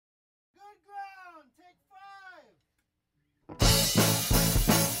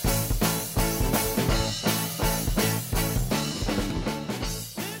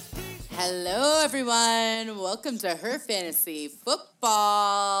Hello, everyone. Welcome to Her Fantasy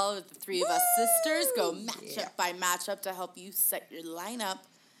Football. The three of us sisters go matchup by matchup to help you set your lineup.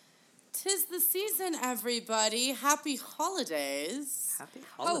 'Tis the season, everybody. Happy holidays. Happy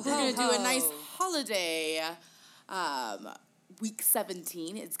We're holidays. going to do a nice holiday week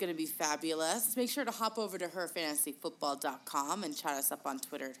 17. It's going to be fabulous. Make sure to hop over to herfantasyfootball.com and chat us up on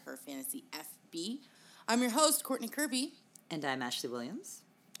Twitter at herfantasyfb. I'm your host, Courtney Kirby. And I'm Ashley Williams.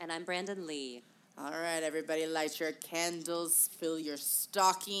 And I'm Brandon Lee. All right, everybody, light your candles, fill your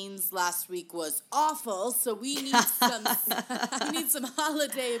stockings. Last week was awful, so we need some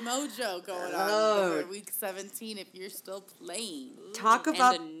holiday mojo going on for week 17 if you're still playing. Talk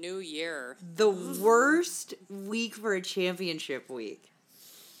about and a new year. the worst week for a championship week.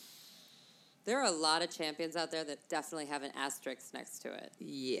 There are a lot of champions out there that definitely have an asterisk next to it.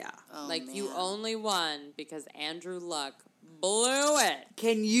 Yeah. Oh, You man. only won because Andrew Luck blew it.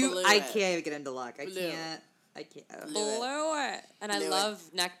 Can you? Blew I it. can't even get into luck. I Blew. can't. Blew it. And I Blew it. love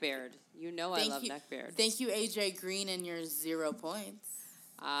Neckbeard. You know I love Neckbeard. Thank you, AJ Green, and your 0 points.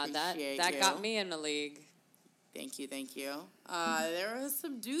 That Appreciate you. got me in the league. Thank you. There are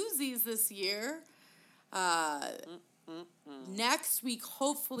some doozies this year. Next week,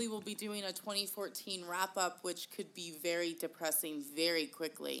 hopefully, we'll be doing a 2014 wrap-up, which could be very depressing very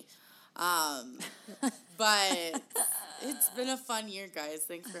quickly. But it's been a fun year, guys.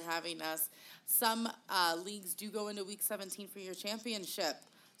 Thanks for having us. Some leagues do go into week 17 for your championship.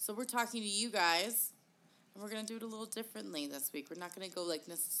 So we're talking to you guys, and we're going to do it a little differently this week. We're not going to go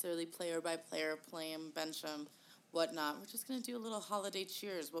necessarily player by player, play 'em, bench 'em, whatnot. We're just going to do a little holiday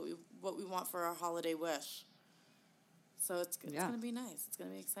cheers, what we want for our holiday wish. So it's going to be nice. It's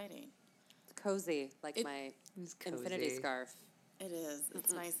going to be exciting. It's cozy, like my infinity scarf. It is.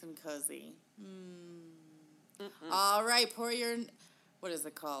 It's nice and cozy. All right, pour your, what is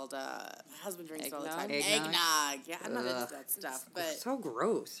it called? My husband drinks it all the time. Eggnog. Yeah, I'm not into that stuff, but so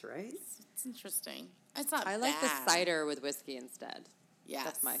gross, right? it's interesting. It's not I bad. like the cider with whiskey instead. Yes.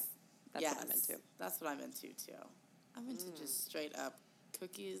 That's what I'm into. That's what I'm into, too. I'm into just straight up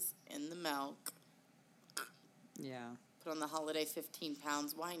cookies in the milk. Yeah. Put on the holiday 15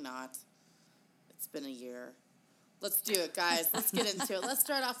 pounds. Why not? It's been a year. Let's do it, guys. Let's get into it. Let's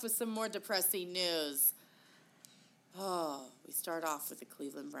start off with some more depressing news. Oh, we start off with the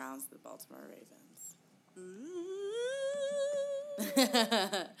Cleveland Browns, the Baltimore Ravens.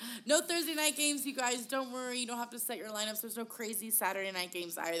 No Thursday night games, you guys. Don't worry. You don't have to set your lineups. There's no crazy Saturday night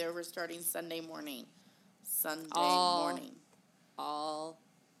games either. We're starting Sunday morning. All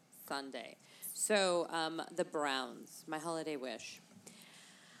Sunday. So, the Browns, my holiday wish.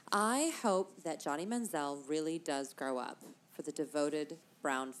 I hope that Johnny Manziel really does grow up for the devoted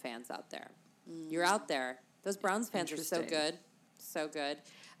Brown fans out there. You're out there. Those Browns fans are so good. So good.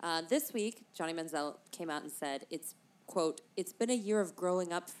 This week, Johnny Manziel came out and said, it's, quote, "It's been a year of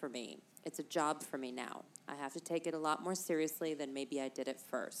growing up for me. It's a job for me now. I have to take it a lot more seriously than maybe I did at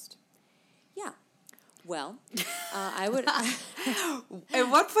first." Yeah. Well, I would... At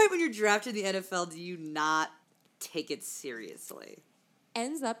what point when you're drafted in the NFL do you not take it seriously?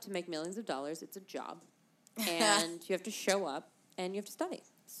 Ends up to make millions of dollars. It's a job. And you have to show up and you have to study.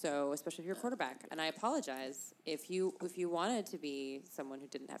 So, especially if you're a quarterback. And I apologize if you wanted to be someone who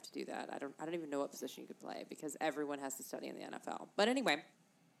didn't have to do that. I don't even know what position you could play because everyone has to study in the NFL. But anyway,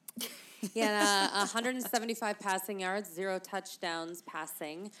 he had 175 passing yards, 0 touchdowns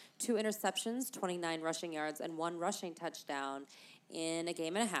passing, 2 interceptions, 29 rushing yards, and 1 rushing touchdown in a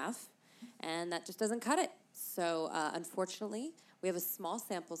game and a half. And that just doesn't cut it. So, unfortunately, we have a small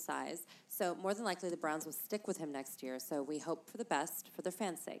sample size. So, more than likely, the Browns will stick with him next year. So, we hope for the best for their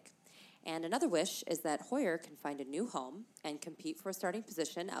fans' sake. And another wish is that Hoyer can find a new home and compete for a starting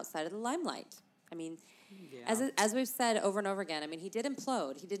position outside of the limelight. I mean, as we've said over and over again, I mean, he did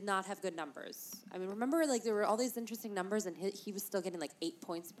implode. He did not have good numbers. I mean, remember, there were all these interesting numbers, and he was still getting 8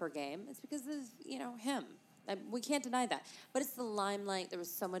 points per game. It's because of, him. We can't deny that. But it's the limelight. There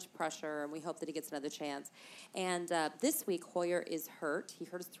was so much pressure, and we hope that he gets another chance. And this week, Hoyer is hurt. He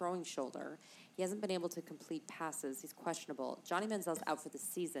hurt his throwing shoulder. He hasn't been able to complete passes. He's questionable. Johnny Manziel's out for the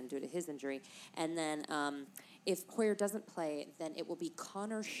season due to his injury. And then if Hoyer doesn't play, then it will be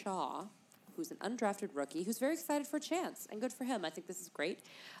Connor Shaw, who's an undrafted rookie, who's very excited for a chance, and good for him. I think this is great.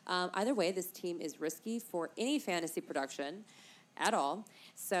 Either way, this team is risky for any fantasy production at all.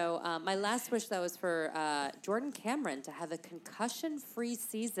 So my last wish, though, is for Jordan Cameron to have a concussion-free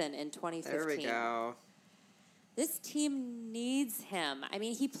season in 2015. There we go. This team needs him. I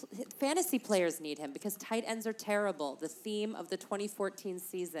mean, fantasy players need him because tight ends are terrible. The theme of the 2014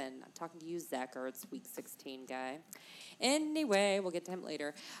 season. I'm talking to you, Zach Ertz, Week 16 guy. Anyway, we'll get to him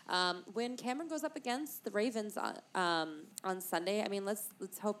later. When Cameron goes up against the Ravens on Sunday, I mean, let's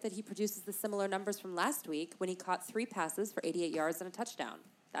hope that he produces the similar numbers from last week when he caught 3 passes for 88 yards and a touchdown.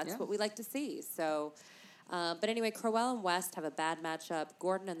 That's what we like to see. So. But anyway, Crowell and West have a bad matchup.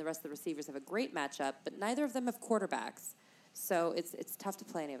 Gordon and the rest of the receivers have a great matchup, but neither of them have quarterbacks. So it's tough to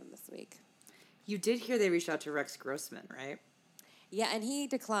play any of them this week. You did hear they reached out to Rex Grossman, right? Yeah, and he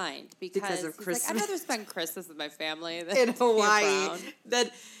declined because of he's Christmas. like, I'd rather spend Christmas with my family than In be Hawaii.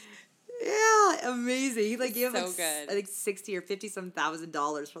 around." Amazing. He gave him So good. I think $60,000 or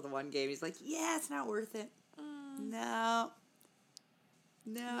 $50,000 for the one game. He's like, yeah, it's not worth it.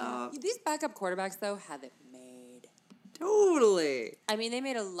 No. These backup quarterbacks, though, have it made. Totally. I mean, they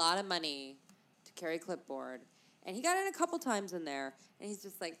made a lot of money to carry clipboard, and he got in a couple times in there, and he's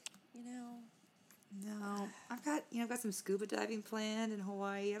just like, No. I've got some scuba diving planned in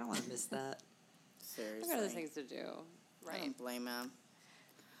Hawaii. I don't want to miss that. Seriously. I've got other things to do. I Right. don't blame him.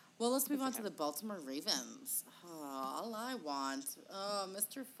 Well, let's move on to the Baltimore Ravens. Oh, all I want,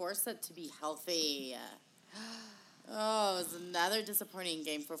 Mr. Forsett to be healthy. Oh, it was another disappointing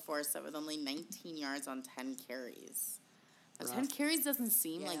game for Forsett with only 19 yards on 10 carries. Now, 10 carries doesn't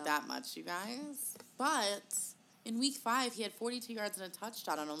seem like that much, you guys. But in week 5, he had 42 yards and a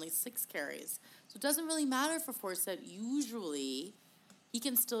touchdown on only 6 carries. So it doesn't really matter for Forsett. Usually, he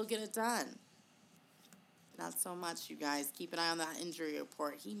can still get it done. Not so much, you guys. Keep an eye on that injury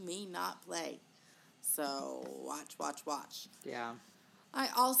report. He may not play. So watch. Yeah. I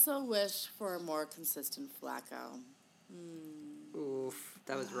also wish for a more consistent Flacco. Oof.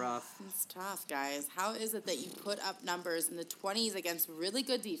 That was rough. It's tough, guys. How is it that you put up numbers in the 20s against really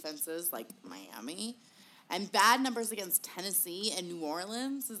good defenses like Miami and bad numbers against Tennessee and New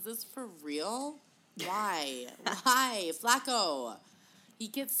Orleans? Is this for real? Why? Why? Flacco. He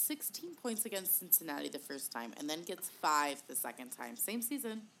gets 16 points against Cincinnati the first time and then gets 5 the second time. Same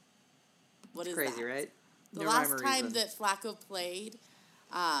season. What is Crazy, that? right? The No last rhyme or time reason. that Flacco played,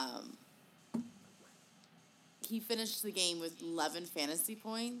 he finished the game with 11 fantasy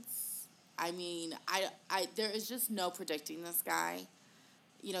points. I mean, I there is just no predicting this guy.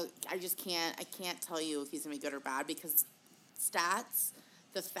 I can't tell you if he's going to be good or bad because stats,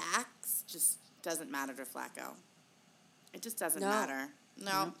 the facts, just doesn't matter to Flacco. It just doesn't matter.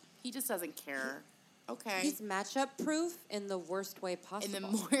 No, he just doesn't care. Okay. He's matchup proof in the worst way possible. In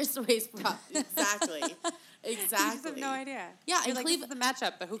the worst ways Exactly. You just have no idea. Yeah, You're and like, this is the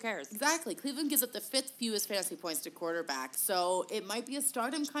matchup, but who cares? Exactly. Cleveland gives up the 5th fewest fantasy points to quarterback. So it might be a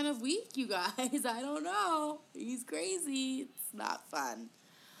stardom kind of week, you guys. I don't know. He's crazy. It's not fun.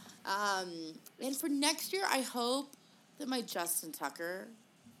 And for next year, I hope that my Justin Tucker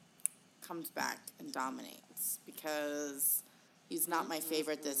comes back and dominates because he's not my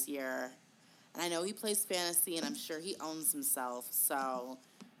favorite this year. And I know he plays fantasy, and I'm sure he owns himself. So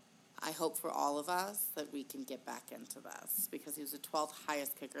I hope for all of us that we can get back into this because he was the 12th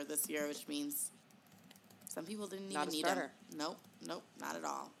highest kicker this year, which means some people didn't even need him. Nope, not at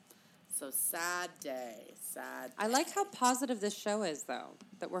all. So sad day. I like how positive this show is, though,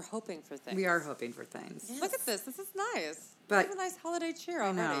 that we're hoping for things. We are hoping for things. Yes. Look at this. This is nice. But- We have a nice holiday cheer I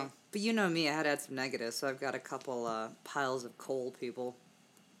already. know. But you know me, I had to add some negatives, so I've got a couple piles of coal people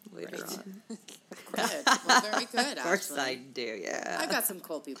later on. Good. Well, very good, actually. Of course I do, yeah. I've got some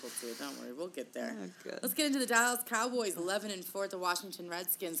cool people, too. Don't worry. We'll get there. Oh, good. Let's get into the Dallas Cowboys, 11-4. The Washington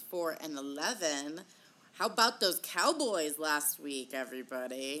Redskins, 4-11. How about those Cowboys last week,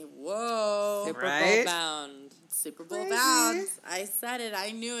 everybody? Whoa. Super Right? Bowl bound. Super Bowl Crazy. bound. I said it.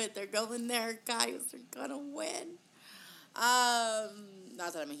 I knew it. They're going there, guys. They're going to win.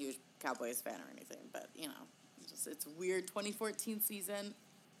 Not that I'm a huge Cowboys fan or anything, but, it's a weird 2014 season.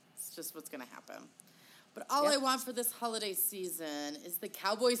 It's just what's going to happen. But all I want for this holiday season is the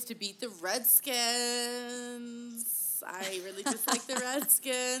Cowboys to beat the Redskins. I really dislike the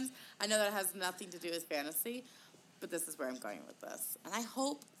Redskins. I know that has nothing to do with fantasy, but this is where I'm going with this. And I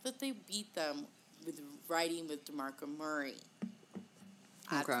hope that they beat them with riding with DeMarco Murray.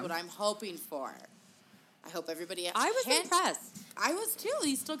 That's what I'm hoping for. I hope everybody. I was impressed. I was too.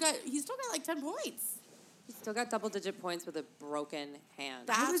 He still got like 10 points. He still got double-digit points with a broken hand.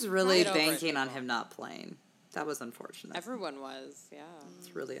 I was really banking on him not playing. That was unfortunate. Everyone was, yeah.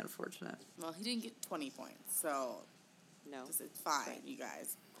 It's really unfortunate. Well, he didn't get 20 points, so No. it's fine, you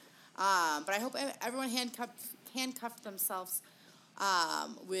guys. But I hope everyone handcuffed themselves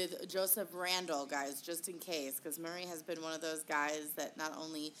with Joseph Randall, guys, just in case, because Murray has been one of those guys that not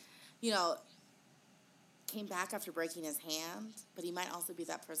only, came back after breaking his hand, but he might also be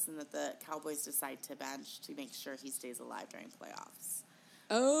that person that the Cowboys decide to bench to make sure he stays alive during playoffs.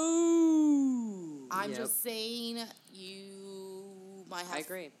 Oh. I'm just saying you might have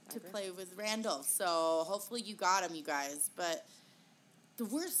agree. to play with Randall. So hopefully you got him, you guys. But the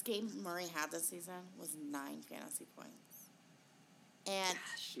worst game Murray had this season was 9 fantasy points. And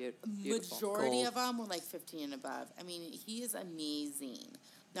majority of them were like 15 and above. I mean, he is amazing.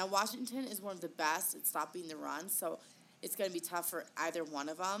 Now, Washington is one of the best at stopping the run, so it's going to be tough for either one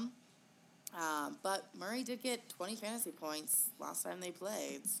of them. But Murray did get 20 fantasy points last time they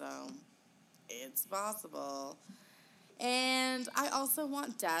played, so it's possible. And I also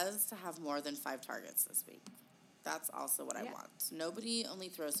want Dez to have more than 5 targets this week. That's also what I want. Nobody only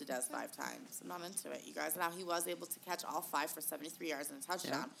throws to Dez 5 times. I'm not into it, you guys. Now, he was able to catch all 5 for 73 yards and a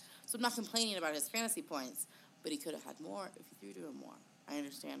touchdown. So I'm not complaining about his fantasy points, but he could have had more if you threw to him more. I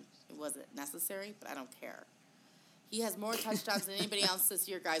understand it wasn't necessary, but I don't care. He has more touchdowns than anybody else this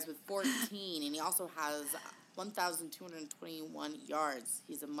year, guys, with 14, and he also has 1,221 yards.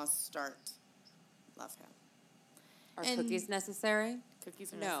 He's a must-start. Love him. Are cookies necessary?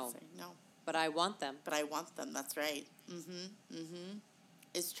 Cookies are necessary. No. But I want them. But I want them. That's right.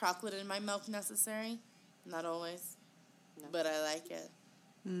 Is chocolate in my milk necessary? Not always. No. But I like it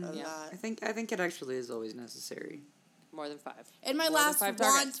a lot. I think it actually is always necessary. More than 5. And my last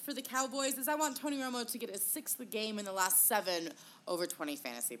want for the Cowboys is I want Tony Romo to get a 6th game in the last 7 over 20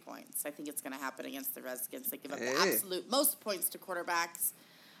 fantasy points. I think it's going to happen against the Redskins. They give up the absolute most points to quarterbacks.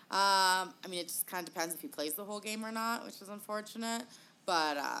 I mean, it just kind of depends if he plays the whole game or not, which is unfortunate.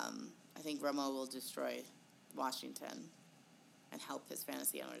 But I think Romo will destroy Washington and help his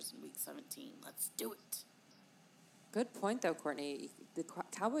fantasy owners in Week 17. Let's do it. Good point, though, Courtney. The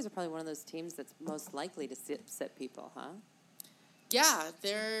Cowboys are probably one of those teams that's most likely to sit people, huh? Yeah,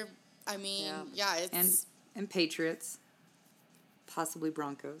 they're. I mean, it's and Patriots, possibly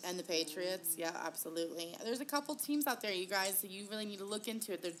Broncos, and the Patriots. Yeah, absolutely. There's a couple teams out there, you guys, that you really need to look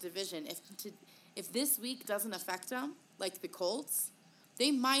into it. Their division. If this week doesn't affect them, like the Colts,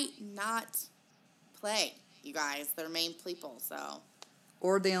 they might not play. You guys, their main people. So.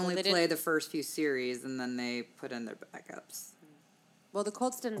 Or they only play the first few series, and then they put in their backups. Well, the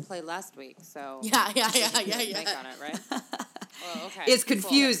Colts didn't play last week, so... Yeah. Bank on it, right? Well, okay. It's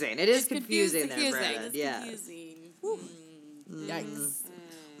confusing. It is confusing there, It's Brandon. Yeah. confusing. Yikes.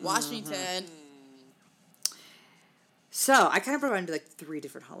 Washington. So, I kind of provided like 3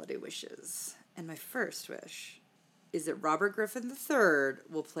 different holiday wishes. And my first wish is that Robert Griffin III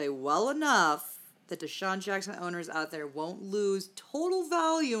will play well enough that Deshaun Jackson owners out there won't lose total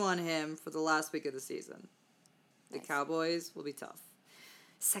value on him for the last week of the season. The Cowboys will be tough.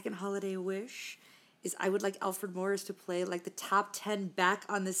 Second holiday wish is I would like Alfred Morris to play like the top 10 back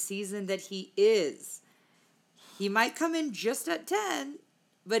on the season that he is. He might come in just at 10,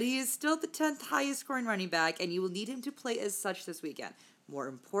 but he is still the 10th highest scoring running back, and you will need him to play as such this weekend. More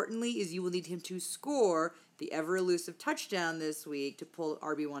importantly is you will need him to score the ever-elusive touchdown this week to pull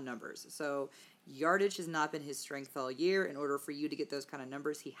RB1 numbers. So yardage has not been his strength all year. In order for you to get those kind of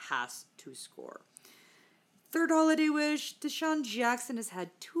numbers, he has to score. Third holiday wish, Deshaun Jackson has had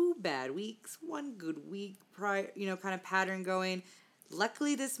 2 bad weeks, 1 good week, kind of pattern going.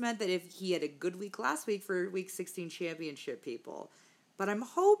 Luckily, this meant that if he had a good week last week for Week 16 championship people. But I'm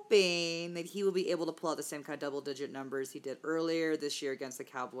hoping that he will be able to pull out the same kind of double-digit numbers he did earlier this year against the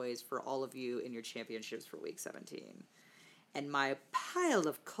Cowboys for all of you in your championships for Week 17. And my pile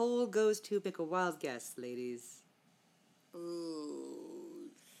of coal goes to pick a wild guess, ladies. Ooh.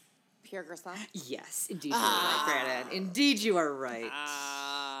 Pierre Garçon? Yes, indeed you are right, Brandon. Indeed you are right.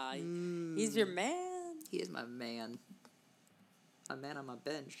 He's your man. He is my man. My man on my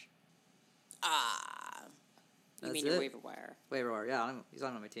bench. You mean your waiver wire. Waiver wire, yeah. He's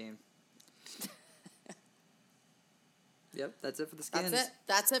on my team. Yep, that's it for the Skins.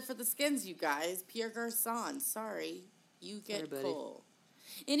 That's it for the Skins, you guys. Pierre Garçon, sorry. You get Cole.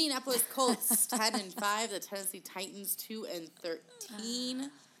 Indianapolis Colts 10-5. The Tennessee Titans 2-13.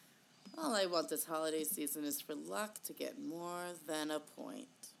 All I want this holiday season is for luck to get more than a point.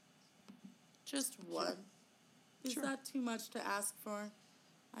 Just one. Is that too much to ask for?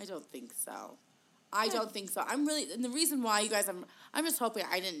 I don't think so. And the reason why, you guys, I'm just hoping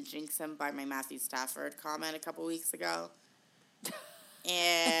I didn't jinx him by my Matthew Stafford comment a couple weeks ago.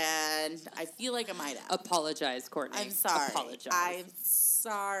 And I feel like I might have. Apologize, Courtney. I'm sorry. Apologize. I'm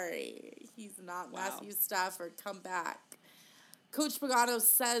sorry. He's not Matthew Stafford. Come back. Coach Pagano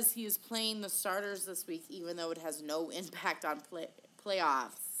says he is playing the starters this week, even though it has no impact on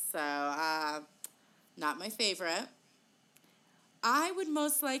playoffs. So, not my favorite. I would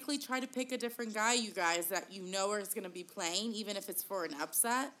most likely try to pick a different guy, you guys, that you know is going to be playing, even if it's for an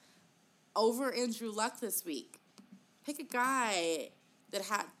upset, over Andrew Luck this week. Pick a guy that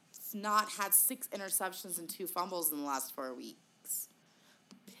has not had 6 interceptions and 2 fumbles in the last 4 weeks.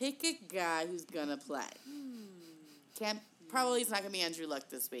 Pick a guy who's going to play. Probably it's not going to be Andrew Luck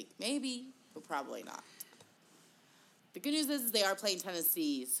this week. Maybe, but probably not. The good news is they are playing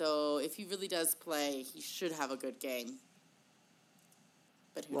Tennessee, so if he really does play, he should have a good game.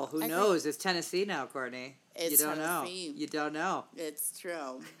 But who knows? It's Tennessee now, Courtney. It's you don't Tennessee. know. You don't know. It's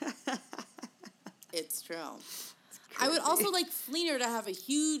true. It's true. I would also like Fleener to have a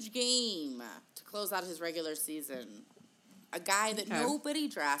huge game to close out his regular season. A guy that nobody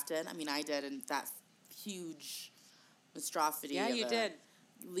drafted. I mean, I did in that huge monstrosity of a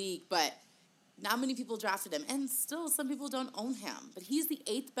league, but not many people drafted him. And still, some people don't own him. But he's the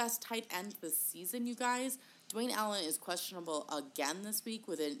 8th best tight end this season, you guys. Dwayne Allen is questionable again this week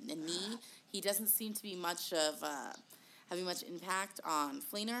with a knee. He doesn't seem to be much of having much impact on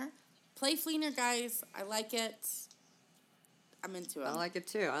Fleener. Play Fleener, guys. I like it. I'm into it. I like it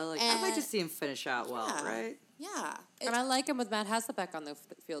too. I'd like to see him finish out well, right? Yeah. And I like him with Matt Hasselbeck on the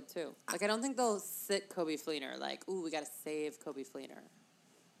field too. Like I don't think they'll sit Kobe Fleener. Like, ooh, we got to save Kobe Fleener.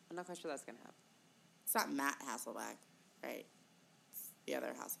 I'm not quite sure that's gonna happen. It's not Matt Hasselbeck, right? It's the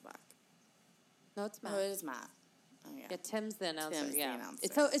other Hasselbeck. No, it's Matt. Oh, it is Matt. Oh, yeah. Yeah, Tim's the announcer. Tim's the announcer.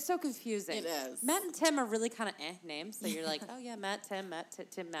 It's so confusing. It is. Matt and Tim are really kind of names. So you're like, oh yeah, Matt, Tim, Matt.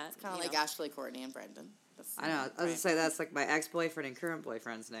 It's kind of like Ashley, Courtney, and Brendan. I know. I was going to say that's like my ex-boyfriend and current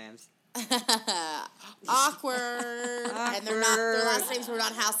boyfriend's names. Awkward. And they're not. Their last names were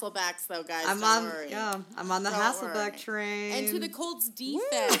not Hasselbecks, though, guys. Don't worry. I'm on the Hasselbeck train. And to the Colts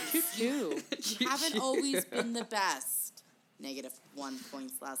defense, you haven't always been the best. -1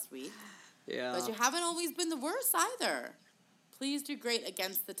 points last week. Yeah. But you haven't always been the worst either. Please do great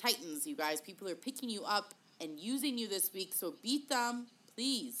against the Titans, you guys. People are picking you up and using you this week, so beat them,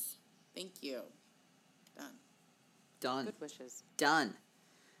 please. Thank you. Done. Good wishes. Done.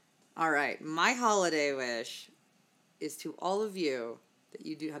 All right. My holiday wish is to all of you that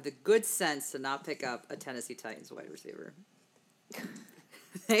you do have the good sense to not pick up a Tennessee Titans wide receiver.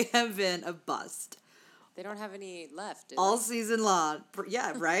 They have been a bust. They don't have any left. All season long.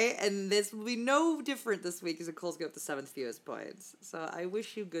 Yeah, right? And this will be no different this week as the Colts get up the 7th fewest points. So I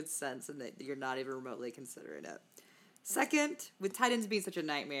wish you good sense and that you're not even remotely considering it. Second, with tight ends being such a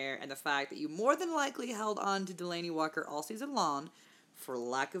nightmare and the fact that you more than likely held on to Delaney Walker all season long for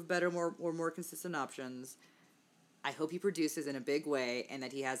lack of better or more consistent options, I hope he produces in a big way and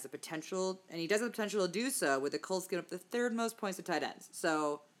that he has the potential, and he does have the potential to do so with the Colts getting up the 3rd most points to tight ends.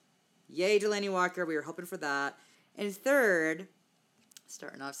 So, yay, Delaney Walker. We were hoping for that. And third,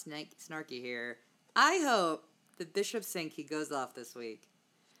 starting off snarky here, I hope that Bishop Sankey goes off this week.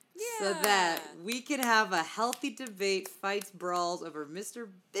 Yeah. So that we can have a healthy debate, fights, brawls over Mr.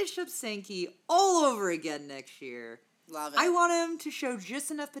 Bishop Sankey all over again next year. Love it. I want him to show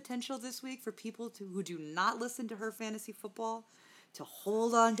just enough potential this week for people who do not listen to her fantasy football to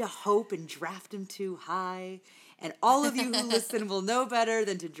hold on to hope and draft him too high. And all of you who listen will know better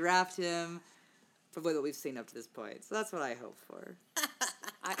than to draft him for what we've seen up to this point. So that's what I hope for.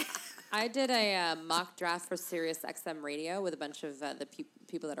 I did a mock draft for Sirius XM Radio with a bunch of the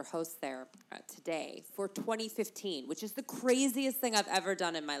people that are hosts there today for 2015, which is the craziest thing I've ever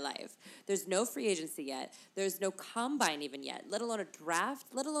done in my life. There's no free agency yet. There's no combine even yet, let alone a draft,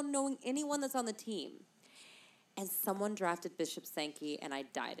 let alone knowing anyone that's on the team. And someone drafted Bishop Sankey, and I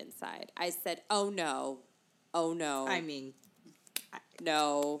died inside. I said, oh, no. Oh, no. I mean...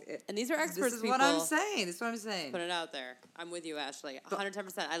 No. And these are experts, This is people. what I'm saying. Put it out there. I'm with you, Ashley.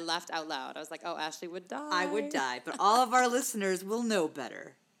 110%. I laughed out loud. I was like, oh, Ashley would die. I would die. But all of our listeners will know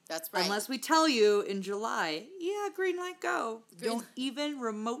better. That's right. Unless we tell you in July, yeah, green light, go. Don't even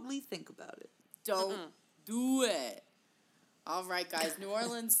remotely think about it. Don't do it. All right, guys. New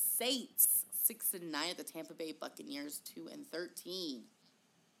Orleans Saints 6-9 at the Tampa Bay Buccaneers 2-13.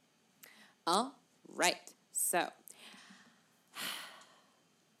 All right. So,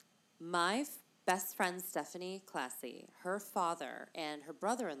 my best friend Stephanie Classy, her father and her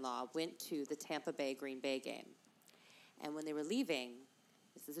brother-in-law went to the Tampa Bay Green Bay game. And when they were leaving,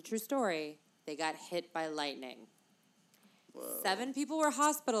 this is a true story, they got hit by lightning. Whoa. 7 people were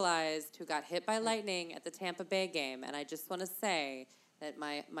hospitalized who got hit by lightning at the Tampa Bay game. And I just want to say that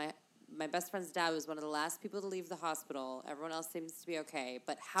my best friend's dad was one of the last people to leave the hospital. Everyone else seems to be okay.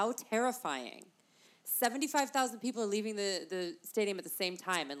 But how terrifying. 75,000 people are leaving the stadium at the same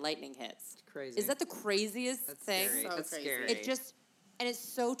time and lightning hits. It's crazy. Is that the craziest thing? Scary. So That's crazy. scary. And it's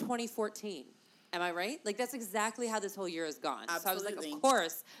so 2014. Am I right? Like, that's exactly how this whole year has gone. So I was like, Absolutely. of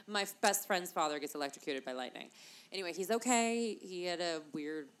course, my best friend's father gets electrocuted by lightning. Anyway, he's okay. He had a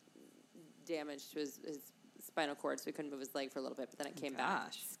weird damage to his spinal cord, so he couldn't move his leg for a little bit, but then it came back.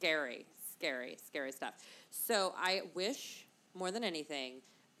 Gosh. Scary stuff. So I wish, more than anything,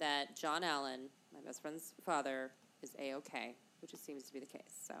 that John Allen, my best friend's father, is A-okay, which it seems to be the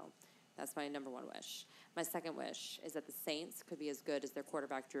case. So that's my number one wish. My second wish is that the Saints could be as good as their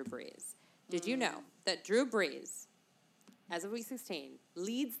quarterback, Drew Brees. Did you know that Drew Brees, as of Week 16,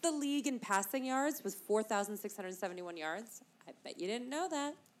 leads the league in passing yards with 4,671 yards? I bet you didn't know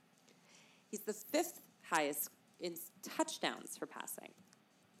that. He's the 5th highest in touchdowns for passing.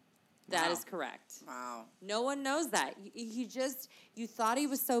 That Wow. is correct. Wow. No one knows that. You thought he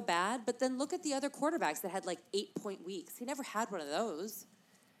was so bad, but then look at the other quarterbacks that had like 8-point weeks. He never had one of those.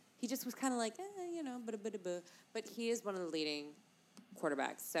 He just was kind of like, but he is one of the leading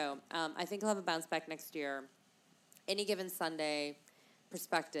quarterbacks. So I think he'll have a bounce back next year. Any given Sunday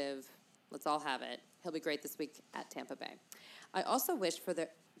perspective, let's all have it. He'll be great this week at Tampa Bay. I also wish for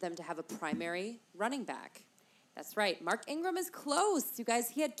them to have a primary running back. That's right. Mark Ingram is close. You guys,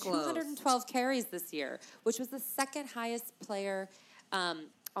 he had 212 carries this year, which was the second highest player.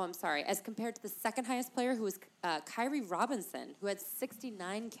 As compared to the second highest player, who was Kyrie Robinson, who had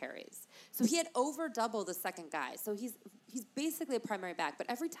 69 carries. So he had over double the second guy. So he's basically a primary back. But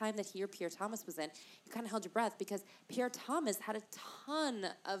every time that he or Pierre Thomas was in, you kind of held your breath because Pierre Thomas had a ton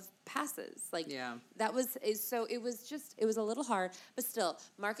of passes. That was so it was a little hard. But still,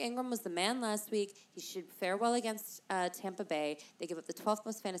 Mark Ingram was the man last week. He should fare well against Tampa Bay. They give up the 12th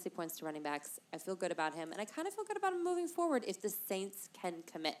most fantasy points to running backs. I feel good about him, and I kind of feel good about him moving forward if the Saints can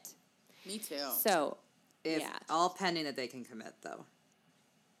commit. Me too. So, All pending that they can commit, though.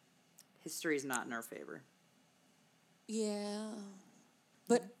 History is not in our favor. Yeah.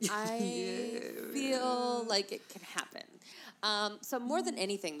 But I feel like it can happen. So more than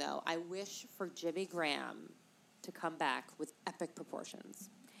anything, though, I wish for Jimmy Graham to come back with epic proportions.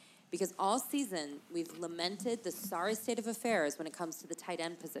 Because all season, we've lamented the sorry state of affairs when it comes to the tight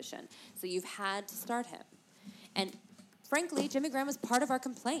end position. So you've had to start him. And frankly, Jimmy Graham was part of our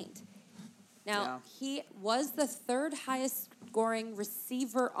complaint. Now, he was the 3rd highest scoring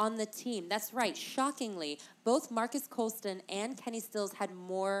receiver on the team. That's right. Shockingly, both Marcus Colston and Kenny Stills had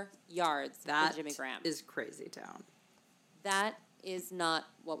more yards than Jimmy Graham. That is crazy town. That is not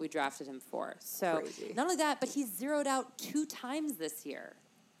what we drafted him for. So Crazy. not only that, but he zeroed out 2 times this year.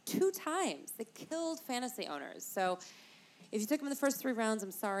 2 times. They killed fantasy owners. So if you took him in the first 3 rounds,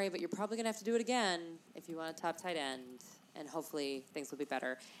 I'm sorry, but you're probably going to have to do it again if you want a top tight end. And hopefully things will be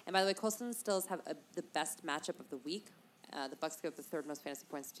better. And by the way, Colston and Stills have the best matchup of the week. The Bucks give up the 3rd most fantasy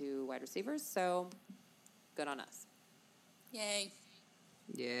points to wide receivers, so good on us. Yay.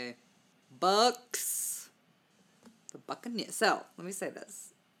 Yeah. Bucks. The Buccaneers. So, let me say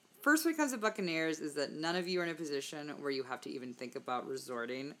this. First when it comes to Buccaneers is that none of you are in a position where you have to even think about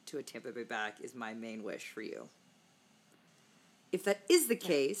resorting to a Tampa Bay back is my main wish for you. If that is the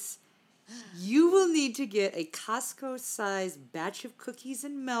case, you will need to get a Costco-sized batch of cookies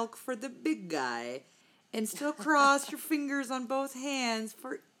and milk for the big guy and still cross your fingers on both hands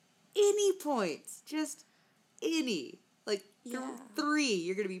for any points. Just any. Like, 3,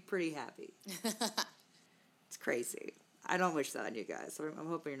 you're going to be pretty happy. It's crazy. I don't wish that on you guys, so I'm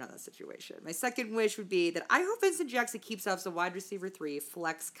hoping you're not in that situation. My second wish would be that I hope Vincent Jackson keeps up some wide receiver 3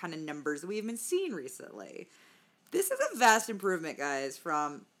 flex kind of numbers that we have been seeing recently. This is a vast improvement, guys,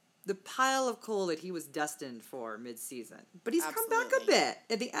 from the pile of coal that he was destined for mid-season. But he's come back a bit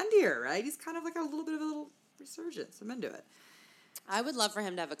at the end here, right? He's kind of like a little bit of a little resurgence. I'm into it. I would love for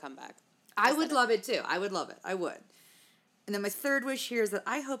him to have a comeback. I would love it, too. I would love it. I would. And then my third wish here is that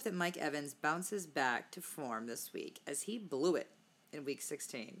I hope that Mike Evans bounces back to form this week, as he blew it in Week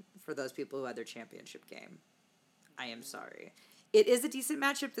 16 for those people who had their championship game. I am sorry. It is a decent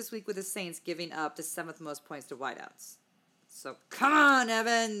matchup this week with the Saints giving up the 7th most points to wideouts. So come on,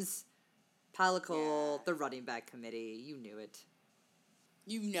 Evans. Palical, the running back committee. You knew it.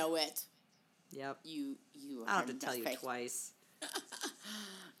 You know it. Yep. You I don't have to tell you twice.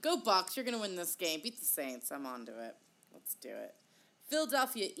 Go Bucks. You're going to win this game. Beat the Saints. I'm on to it. Let's do it.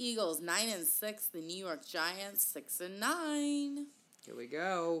 Philadelphia Eagles 9-6. The New York Giants 6-9. Here we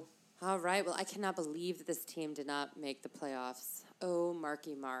go. All right. Well, I cannot believe that this team did not make the playoffs. Oh,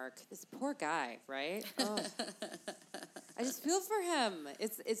 Marky Mark. This poor guy, right? Oh. I just feel for him.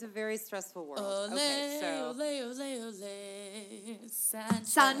 It's a very stressful world. Ole, okay, so ole, ole, ole.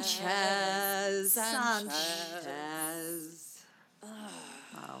 Sanchez. Sanchez.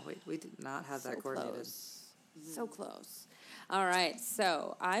 Oh, we did not have that so coordinated. close. So close. All right,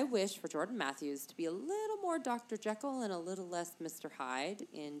 so I wish for Jordan Matthews to be a little more Dr. Jekyll and a little less Mr. Hyde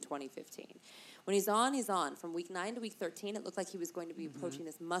in 2015. When he's on, he's on. From week 9 to week 13, it looked like he was going to be approaching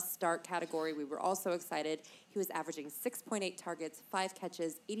this must-start category. We were all so excited. He was averaging 6.8 targets, 5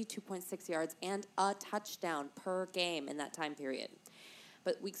 catches, 82.6 yards, and a touchdown per game in that time period.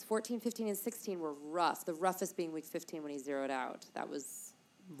 But weeks 14, 15, and 16 were rough, the roughest being week 15 when he zeroed out. That was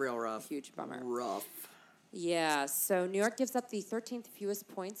Real rough. a huge bummer. Rough. Yeah, so New York gives up the 13th fewest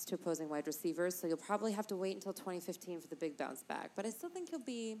points to opposing wide receivers, so you'll probably have to wait until 2015 for the big bounce back. But I still think he'll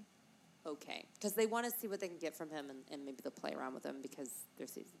be okay, because they want to see what they can get from him, and maybe they'll play around with him because their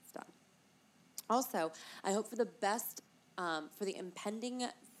season's done. Also, I hope for the best for the impending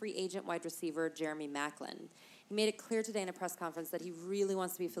free agent wide receiver, Jeremy Maclin. He made it clear today in a press conference that he really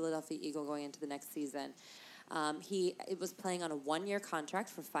wants to be a Philadelphia Eagle going into the next season. He was playing on a 1-year contract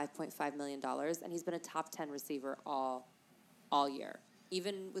for $5.5 million, and he's been a top 10 receiver all year,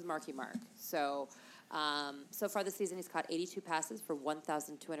 even with Marky Mark. So far this season, he's caught 82 passes for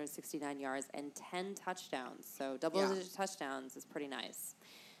 1,269 yards and 10 touchdowns. So double-digit touchdowns is pretty nice.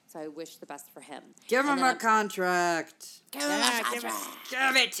 So I wish the best for him. Give him a contract. Give him a contract.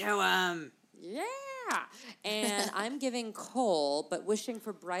 Give it to him. Yeah. And I'm giving Cole, but wishing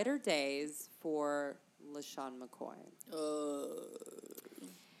for brighter days for LaShawn McCoy.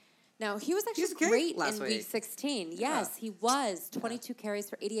 Now, he was actually great in week 16. Yes, he was. 22 carries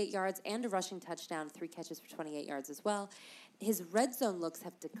for 88 yards and a rushing touchdown, 3 catches for 28 yards as well. His red zone looks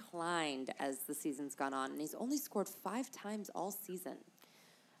have declined as the season's gone on, and he's only scored 5 times all season.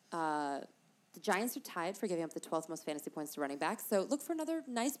 The Giants are tied for giving up the 12th most fantasy points to running backs, so look for another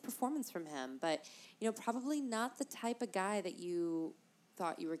nice performance from him. But, probably not the type of guy that you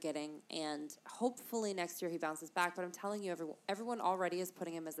thought you were getting, and hopefully next year he bounces back. But I'm telling you, everyone already is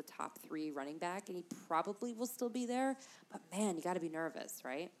putting him as a top 3 running back, and he probably will still be there. But, man, you got to be nervous,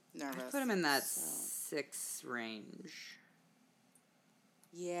 right? I put him in that 6 range.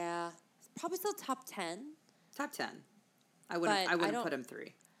 Yeah. Probably still top 10. Top 10. I wouldn't put him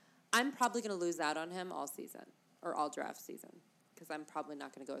 3. I'm probably going to lose out on him all season, or all draft season, because I'm probably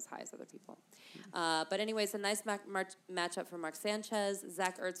not going to go as high as other people. But anyways, a nice matchup for Mark Sanchez.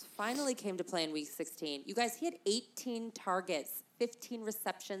 Zach Ertz finally came to play in Week 16. You guys, he had 18 targets, 15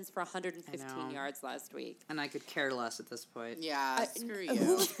 receptions for 115 yards last week. And I could care less at this point. Yeah, screw you.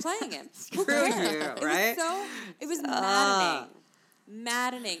 Who was playing him? Screw you, right? It was maddening.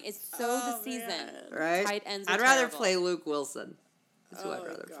 Maddening. It's so the season. Man. Right? Tight ends are I'd rather terrible. play Luke Wilson. That's who I'd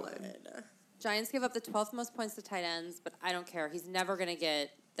rather play. Giants give up the 12th most points to tight ends, but I don't care. He's never going to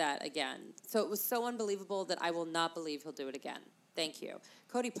get that again. So it was so unbelievable that I will not believe he'll do it again. Thank you.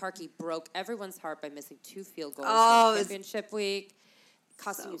 Cody Parkey broke everyone's heart by missing 2 field goals in championship week,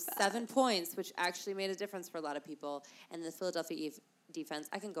 costing you 7 points, which actually made a difference for a lot of people. And the Philadelphia defense,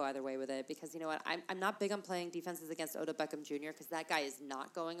 I can go either way with it because, you know what, I'm not big on playing defenses against Odell Beckham Jr. because that guy is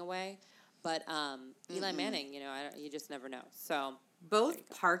not going away. But Eli Manning, you just never know. So both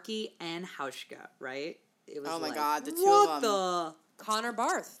Parkey and Hauschka, right? It was oh my like, God, the two what of them. Connor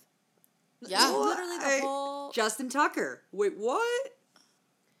Barth. Yeah. Literally the whole... Justin Tucker. Wait, what?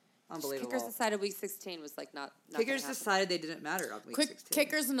 Unbelievable. Kickers decided Week 16 was like not Kickers decided they didn't matter on Week 16.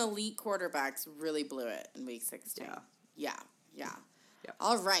 Kickers and elite quarterbacks really blew it in Week 16. Yeah. Yep.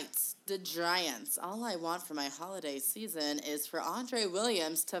 All right, the Giants. All I want for my holiday season is for Andre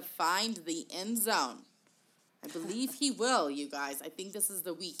Williams to find the end zone. I believe he will, you guys. I think this is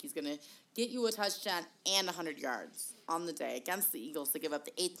the week. He's going to get you a touchdown and 100 yards on the day against the Eagles to give up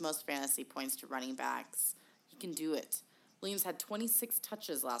the 8th most fantasy points to running backs. He can do it. Williams had 26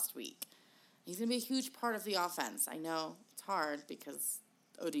 touches last week. He's going to be a huge part of the offense. I know it's hard because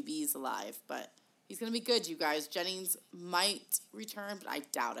ODB is alive, but he's going to be good, you guys. Jennings might return, but I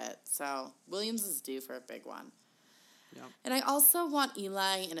doubt it. So Williams is due for a big one. Yep. And I also want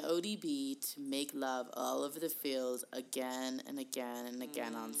Eli and ODB to make love all over the field again and again and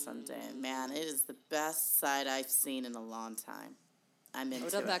again on Sunday. Man, it is the best sight I've seen in a long time. I'm into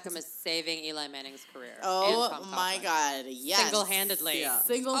Odell it. Beckham is saving Eli Manning's career. Oh, my God. Yes. Single-handedly. Yeah.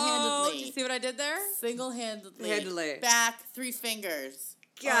 Single-handedly. Oh, did you see what I did there? Single-handedly. Back, 3 fingers.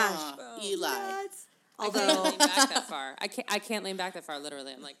 Gosh. Eli. I can't lean back that far. I can't lean back that far,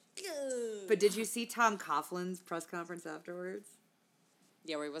 literally. I'm like... But did you see Tom Coughlin's press conference afterwards?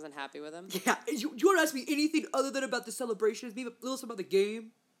 Yeah, where he wasn't happy with him? Yeah. You want to ask me anything other than about the celebrations? Maybe a little about the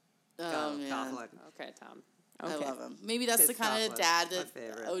game? Oh, man. Coughlin. Okay, Tom. I Okay. love him. Maybe that's the Pissed kind off of dad was my that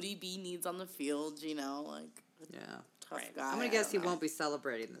favorite. ODB needs on the field, like a Yeah. tough Right. guy. I'm going I to guess don't he know. won't be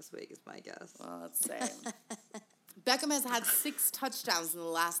celebrating this week is my guess. Well, that's same. Beckham has had 6 touchdowns in the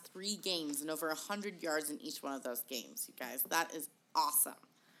last 3 games and over 100 yards in each one of those games, you guys. That is awesome.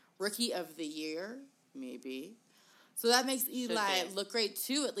 Rookie of the year, maybe. So that makes Eli look great,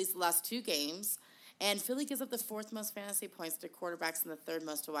 too, at least the last 2 games. And Philly gives up the 4th most fantasy points to quarterbacks and the 3rd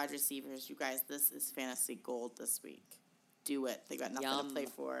most to wide receivers. You guys, this is fantasy gold this week. Do it. They got nothing to play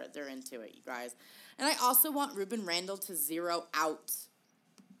for. They're into it, you guys. And I also want Ruben Randall to 0 out.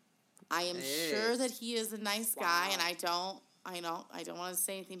 I am sure that he is a nice guy, and I don't want to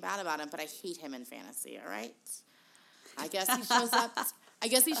say anything bad about him, but I hate him in fantasy, all right? I guess he shows up. I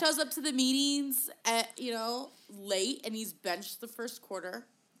guess he shows up to the meetings at, late, and he's benched the first quarter.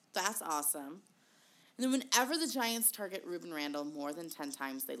 That's awesome. And then whenever the Giants target Ruben Randall more than 10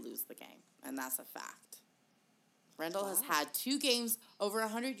 times, they lose the game. And that's a fact. Randall has had 2 games over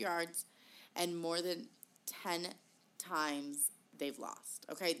 100 yards, and more than 10 times they've lost.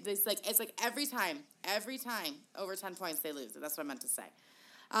 Okay? It's like every time over 10 points they lose. That's what I meant to say.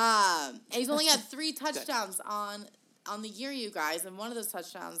 And he's only had 3 touchdowns on the year, you guys, and one of those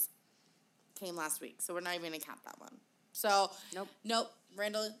touchdowns came last week. So we're not even going to count that one. So, nope.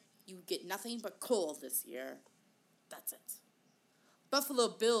 Randall, you get nothing but coal this year. That's it. Buffalo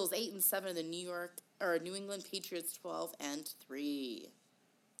Bills 8-7, the New England Patriots 12-3.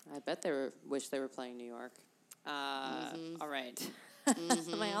 I bet they wish they were playing New York. All right.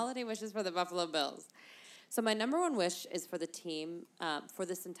 My holiday wish is for the Buffalo Bills. So my number 1 wish is for the team, for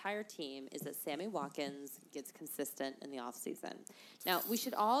this entire team, is that Sammy Watkins gets consistent in the offseason. Now, we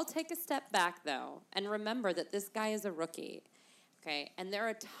should all take a step back, though, and remember that this guy is a rookie. Okay, and there are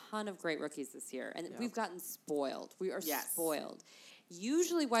a ton of great rookies this year, and we've gotten spoiled. We are spoiled.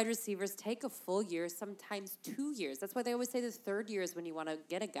 Usually wide receivers take a full year, sometimes 2 years. That's why they always say the 3rd year is when you want to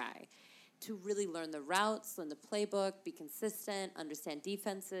get a guy to really learn the routes, learn the playbook, be consistent, understand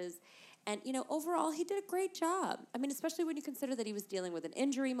defenses. And, overall, he did a great job. I mean, especially when you consider that he was dealing with an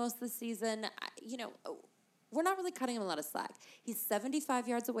injury most of the season. We're not really cutting him a lot of slack. He's 75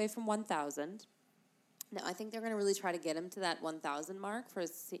 yards away from 1,000. Now, I think they're going to really try to get him to that 1,000 mark for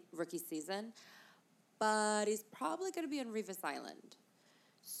his rookie season. But he's probably going to be on Revis Island.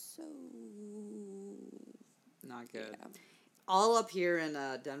 So... Not good. Yeah. All up here in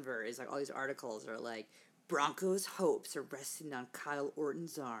Denver is all these articles are like, Broncos' hopes are resting on Kyle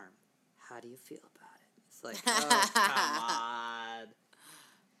Orton's arm. How do you feel about it? It's like, oh, come on.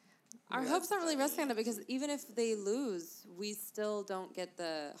 Our hopes aren't really resting on it because even if they lose, we still don't get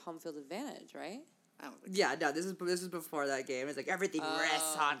the home field advantage, right? Yeah, no, this is before that game. It's like everything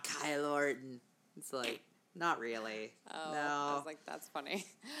rests on Kyle Orton. It's like, not really. Oh, no. I was like, that's funny.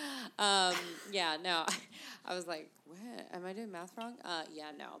 Yeah, no. I was like, what? Am I doing math wrong?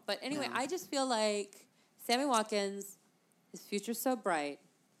 Yeah, no. But anyway, I just feel like Sammy Watkins, his future's so bright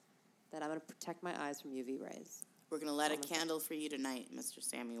that I'm going to protect my eyes from UV rays. We're going to light a candle for you tonight, Mr.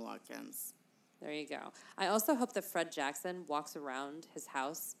 Sammy Watkins. There you go. I also hope that Fred Jackson walks around his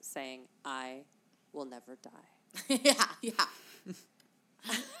house saying, I will never die. yeah.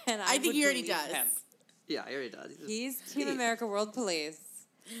 And I think he already does. Him. Yeah, he already does. He's Team America World Police.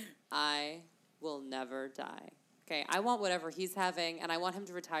 I will never die. Okay, I want whatever he's having, and I want him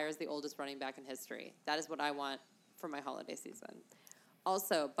to retire as the oldest running back in history. That is what I want for my holiday season.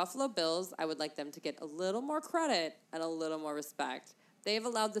 Also, Buffalo Bills, I would like them to get a little more credit and a little more respect. They have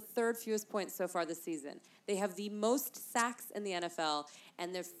allowed the 3rd fewest points so far this season. They have the most sacks in the NFL,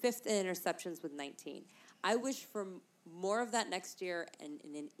 and they're 5th in interceptions with 19. I wish for more of that next year and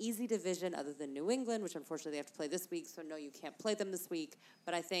in an easy division other than New England, which unfortunately they have to play this week, so no, you can't play them this week.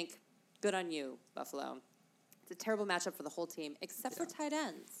 But I think good on you, Buffalo. It's a terrible matchup for the whole team, except for tight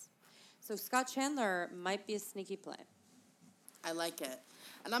ends. So Scott Chandler might be a sneaky play. I like it.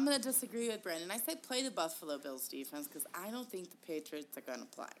 And I'm going to disagree with Brandon. I say play the Buffalo Bills defense because I don't think the Patriots are going to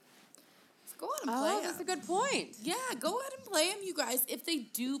play. So go ahead and play them. That's a good point. Yeah, go ahead and play them, you guys. If they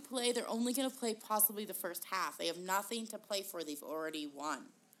do play, they're only going to play possibly the first half. They have nothing to play for. They've already won.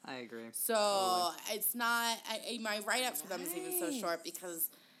 I agree. So totally. It's not my write-up for them is even so short because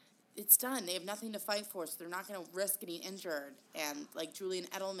it's done. They have nothing to fight for, so they're not going to risk getting injured. And like Julian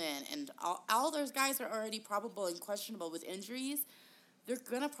Edelman and all those guys are already probable and questionable with injuries. They're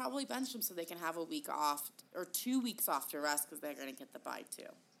going to probably bench them so they can have a week off or 2 weeks off to rest because they're going to get the bye too.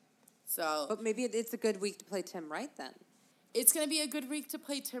 So, but maybe it's a good week to play Tim Wright then. It's going to be a good week to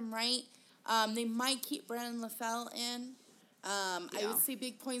play Tim Wright. They might keep Brandon LaFell in. I would see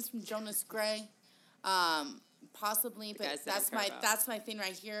big points from Jonas Gray. Possibly, but that's my thing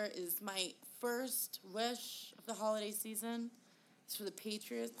right here is my first wish of the holiday season is for the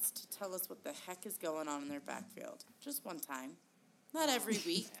Patriots to tell us what the heck is going on in their backfield. Just one time. Not every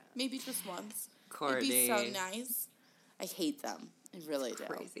week. Maybe just once. Courtney. It'd be so nice. I hate them. I really do.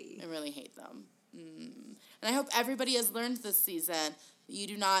 Crazy. I really hate them. And I hope everybody has learned this season that you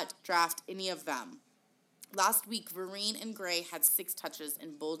do not draft any of them. Last week, Vereen and Gray had 6 touches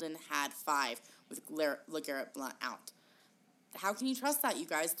and Bolden had 5 with LeGarrette Blount out. How can you trust that, you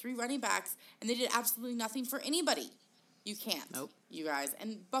guys? 3 running backs, and they did absolutely nothing for anybody. You can't, you guys.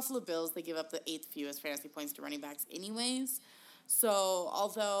 And Buffalo Bills, they give up the 8th fewest fantasy points to running backs anyways. So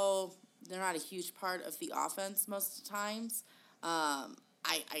although they're not a huge part of the offense most of the times,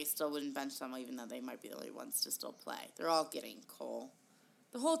 I still wouldn't bench them, even though they might be the only ones to still play. They're all getting coal.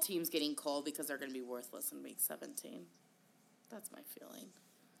 The whole team's getting coal because they're going to be worthless in Week 17. That's my feeling.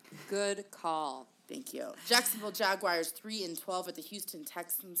 Good call. Thank you. Jacksonville Jaguars 3-12 at the Houston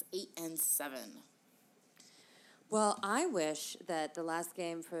Texans 8-7. Well, I wish that the last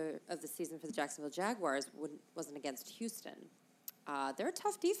game of the season for the Jacksonville Jaguars wasn't against Houston. They're a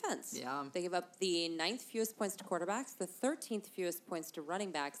tough defense. Yeah. They give up the 9th fewest points to quarterbacks, the 13th fewest points to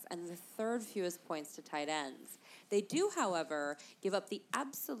running backs, and the 3rd fewest points to tight ends. They do, however, give up the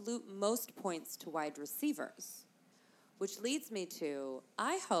absolute most points to wide receivers, which leads me to,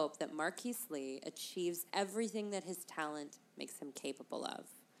 I hope that Marquise Lee achieves everything that his talent makes him capable of.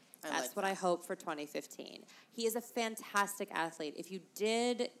 That's what I hope for 2015. He is a fantastic athlete. If you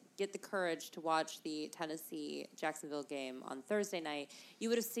did get the courage to watch the Tennessee-Jacksonville game on Thursday night, you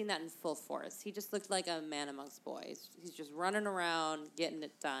would have seen that in full force. He just looked like a man amongst boys. He's just running around, getting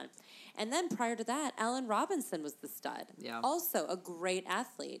it done. And then prior to that, Allen Robinson was the stud. Yeah. Also a great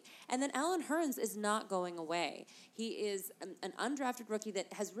athlete. And then Allen Hurns is not going away. He is an undrafted rookie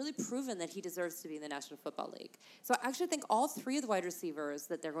that has really proven that he deserves to be in the National Football League. So I actually think all 3 of the wide receivers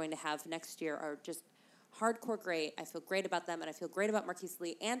that they're going to have next year are just hardcore great. I feel great about them, and I feel great about Marquise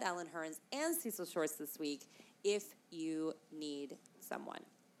Lee and Allen Hurns and Cecil Shorts this week if you need someone.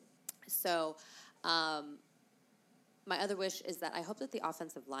 So my other wish is that I hope that the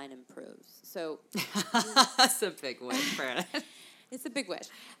offensive line improves. So That's a big wish, Brandon. It's a big wish.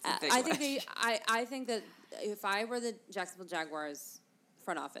 Wish. I think that if I were the Jacksonville Jaguars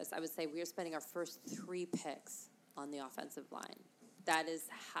front office, I would say we are spending our first 3 picks on the offensive line. That is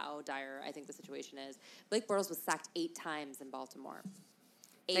how dire I think the situation is. Blake Bortles was sacked 8 times in Baltimore.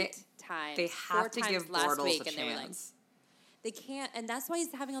 8 times. They have to give Bortles a chance. They were like, they can't, and that's why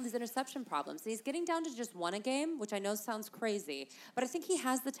he's having all these interception problems. He's getting down to just 1 a game, which I know sounds crazy, but I think he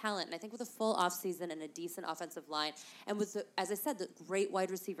has the talent, and I think with a full offseason and a decent offensive line, and with, as I said, the great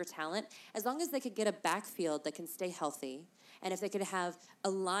wide receiver talent, as long as they could get a backfield that can stay healthy, and if they could have a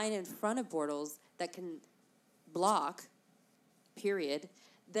line in front of Bortles that can block, period,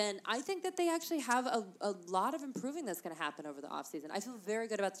 then I think that they actually have a lot of improving that's going to happen over the offseason. I feel very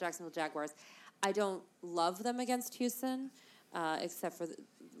good about the Jacksonville Jaguars. I don't love them against Houston, except for the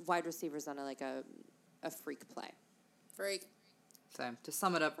wide receivers on a freak play. Freak. So to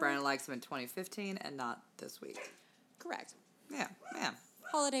sum it up, Brandon likes him in 2015 and not this week. Correct. Yeah.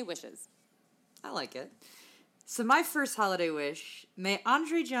 Holiday wishes. I like it. So my first holiday wish, may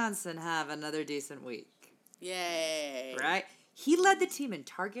Andre Johnson have another decent week. Yay. Right? He led the team in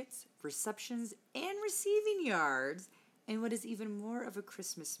targets, receptions, and receiving yards. And what is even more of a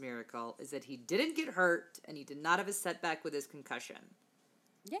Christmas miracle is that he didn't get hurt and he did not have a setback with his concussion.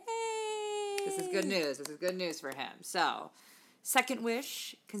 Yay! This is good news. This is good news for him. So, second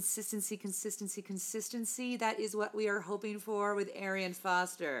wish, consistency. That is what we are hoping for with Arian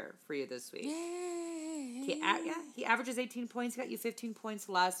Foster for you this week. Yay! He averages 18 points. Got you 15 points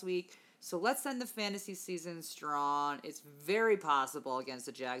last week. So let's end the fantasy season strong. It's very possible against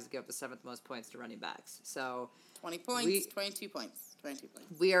the Jags to give up the 7th most points to running backs. So 20 points, 22 points.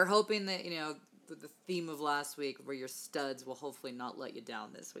 We are hoping that, the theme of last week where your studs will hopefully not let you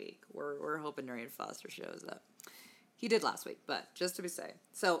down this week. We're hoping Arian Foster shows up. He did last week, but just to be safe.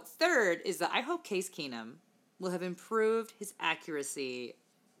 So third is that I hope Case Keenum will have improved his accuracy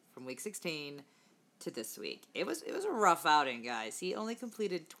from week 16 to this week. It was a rough outing, guys. He only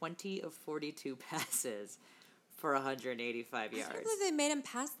completed 20 of 42 passes for 185 yards. I can't believe they made him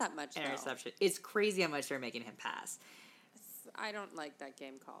pass that much, though. Interception. It's crazy how much they're making him pass. I don't like that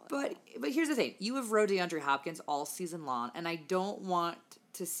game call. But here's the thing. You have rode DeAndre Hopkins all season long, and I don't want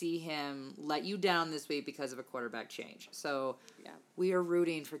to see him let you down this week because of a quarterback change. So we are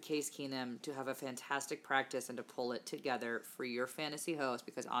rooting for Case Keenum to have a fantastic practice and to pull it together for your fantasy host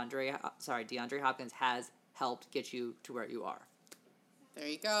because DeAndre Hopkins has helped get you to where you are. There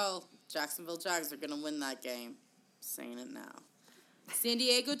you go. Jacksonville Jags are going to win that game. Saying it now. San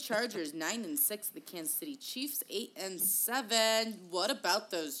Diego Chargers 9-6. The Kansas City Chiefs 8-7. What about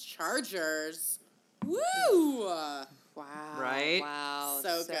those Chargers? Woo! Wow. Right? Wow.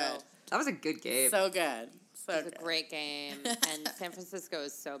 So good. That was a good game. So good. So It was good. a great game, and San Francisco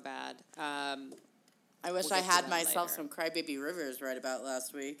is so bad. I wish We'll I get to had them myself later. some Crybaby Rivers right about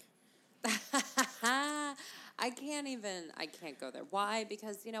last week. I can't go there. Why?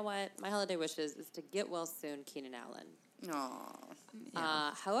 Because you know what? My holiday wishes is to get well soon, Keenan Allen.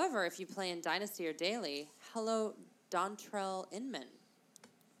 Aw. However, if you play in Dynasty or Daily, hello, Dontrell Inman.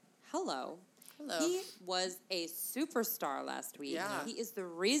 Hello. Hello. He was a superstar last week. Yeah. He is the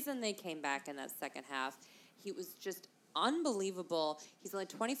reason they came back in that second half. He was just unbelievable. He's only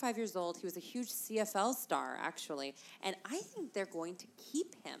 25 years old. He was a huge CFL star, actually. And I think they're going to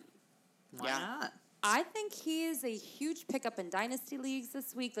keep him. Why Yeah. not? I think he is a huge pickup in Dynasty leagues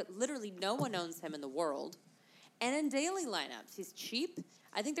this week that literally no one owns him in the world. And in daily lineups, he's cheap.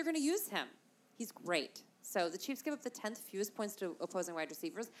 I think they're going to use him. He's great. So the Chiefs give up the 10th fewest points to opposing wide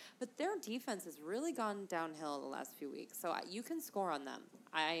receivers, but their defense has really gone downhill the last few weeks. So you can score on them.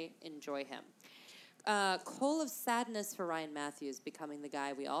 I enjoy him. Coal of sadness for Ryan Matthews becoming the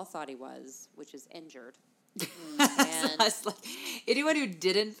guy we all thought he was, which is injured. And It's like, anyone who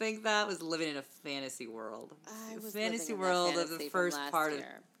didn't think that was living in a fantasy world. I was Fantasy living in that world of fantasy the from first last part of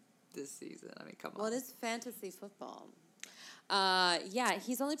year. this season. I mean, come on. Well, it is fantasy football. Yeah,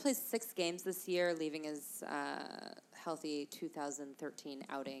 he's only played 6 games this year, leaving his healthy 2013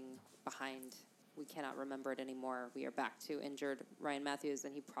 outing behind. We cannot remember it anymore. We are back to injured Ryan Matthews,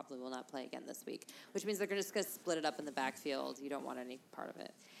 and he probably will not play again this week, which means they're just going to split it up in the backfield. You don't want any part of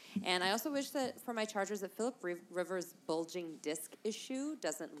it. And I also wish that for my Chargers that Phillip Rivers' bulging disc issue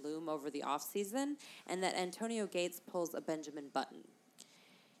doesn't loom over the offseason, and that Antonio Gates pulls a Benjamin Button.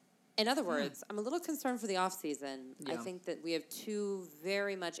 In other words, I'm a little concerned for the offseason. I Yeah. think that we have 2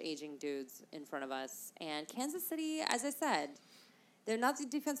 very much aging dudes in front of us. And Kansas City, as I said, they're not the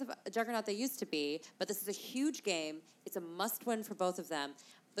defensive juggernaut they used to be, but this is a huge game. It's a must-win for both of them.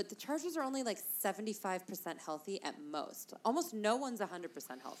 But the Chargers are only like 75% healthy at most. Almost no one's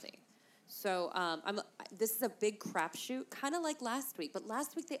 100% healthy. So this is a big crapshoot, kind of like last week. But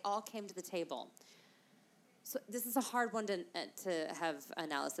last week they all came to the table. So this is a hard one to have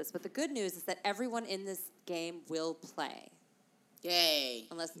analysis. But the good news is that everyone in this game will play. Yay.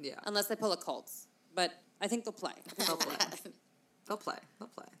 Unless they pull a Colts. But I think they'll play. They'll play. They'll play. They'll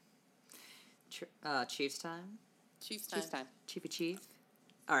play. Chiefs time? Chiefs time. Chiefs time. Chiefy Chief?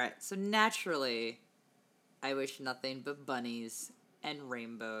 All right, so naturally, I wish nothing but bunnies and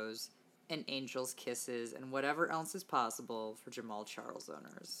rainbows and angels' kisses and whatever else is possible for Jamal Charles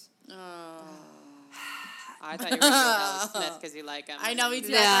owners. Oh. I thought you were going to go with Alex Smith because you like him. I know, me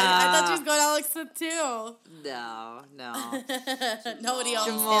too. Yeah. I thought you was going Alex Smith too. No. Nobody owns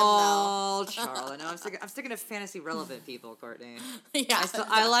Jamal Charles. No, I'm sticking to fantasy relevant people, Courtney. him, though. Yeah.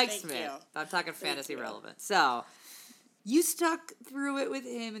 I like thank Smith. you. I'm talking fantasy you. relevant. So, you stuck through it with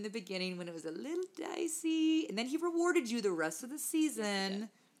him in the beginning when it was a little dicey, and then he rewarded you the rest of the season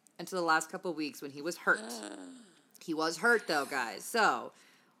until the last couple of weeks when he was hurt. He was hurt, though, guys. So,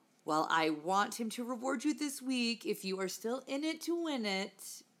 while I want him to reward you this week, if you are still in it to win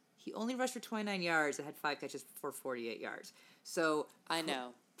it, he only rushed for 29 yards and had 5 catches for 48 yards. So, I know.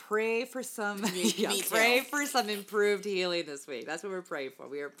 pray for some Me too. pray for some improved healing this week. That's what we're praying for.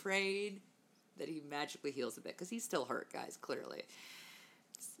 We are praying that he magically heals a bit because he's still hurt, guys. Clearly.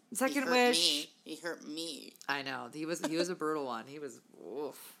 Second He hurt wish. Me. He hurt me. I know he was a brutal one. He was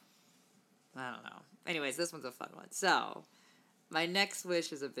oof. I don't know. Anyways, this one's a fun one. So, my next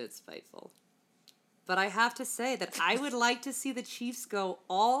wish is a bit spiteful. But I have to say that I would like to see the Chiefs go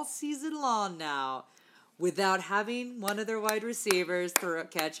all season long now without having one of their wide receivers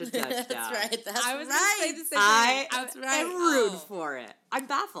catch a touchdown. That's right. That's I was gonna right. say the same I That's right. am rooting Oh. for it. I'm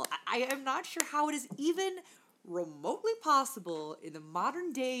baffled. I am not sure how it is even remotely possible in the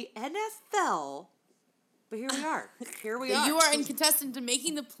modern day NFL. But here we are. Here we are. You are incontestant to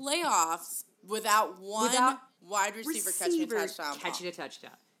making the playoffs without one wide receiver catching a touchdown. Catching a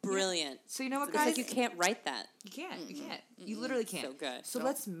touchdown. Brilliant. So you know what, It's guys? like you can't write that. You can't. You can't. You literally can't. So good. So Nope.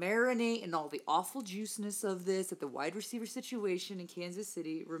 let's marinate in all the awful juiciness of this. That the wide receiver situation in Kansas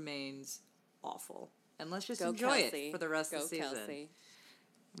City remains awful, and let's just Go enjoy Kelsey. it for the rest Go of the season. Kelsey.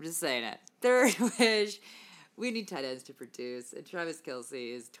 I'm just saying it. Third wish. We need tight ends to produce, and Travis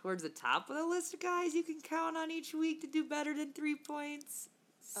Kelce is towards the top of the list of guys you can count on each week to do better than 3 points.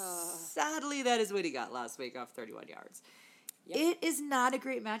 Sadly, that is what he got last week off 31 yards. Yep. It is not a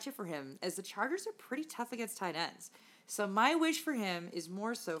great matchup for him, as the Chargers are pretty tough against tight ends. So my wish for him is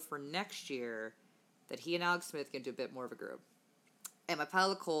more so for next year that he and Alex Smith can do a bit more of a group. And my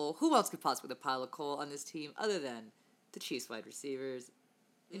pile of coal, who else could possibly put a pile of coal on this team other than the Chiefs wide receivers?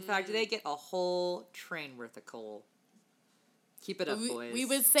 In fact, they get a whole train worth of coal. Keep it up, boys. We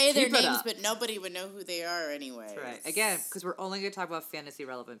would say their Keep it names, up. but nobody would know who they are anyway. That's right. Again, because we're only going to talk about fantasy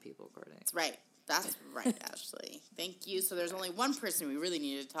relevant people, Courtney. That's right. That's right, Ashley. Thank you. So there's only one person we really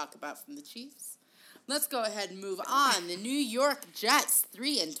need to talk about from the Chiefs. Let's go ahead and move on. The New York Jets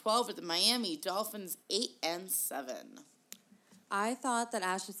 3-12 with the Miami Dolphins 8-7. I thought that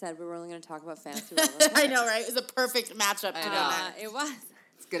Ashley said we were only going to talk about fantasy relevant. I know, right? It was a perfect matchup to I do know. that. It was.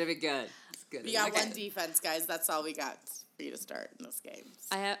 It's going to be good. It's good. We got Okay. one defense, guys. That's all we got for you to start in this game.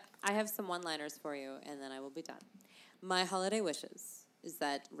 I have some one-liners for you, and then I will be done. My holiday wishes is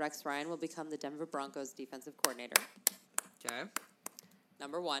that Rex Ryan will become the Denver Broncos defensive coordinator. Okay.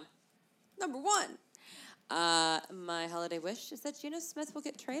 Number one. My holiday wish is that Geno Smith will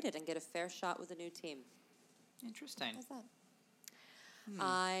get traded and get a fair shot with a new team. Interesting. How's that?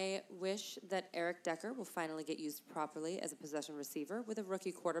 I wish that Eric Decker will finally get used properly as a possession receiver with a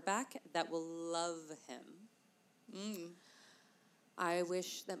rookie quarterback that will love him. I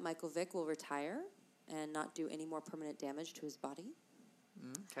wish that Michael Vick will retire and not do any more permanent damage to his body.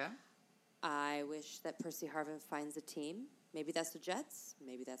 Okay. I wish that Percy Harvin finds a team. Maybe that's the Jets.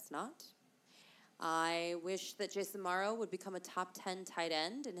 Maybe that's not. I wish that Jason Morrow would become a top 10 tight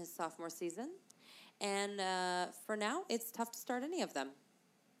end in his sophomore season. And for now, it's tough to start any of them,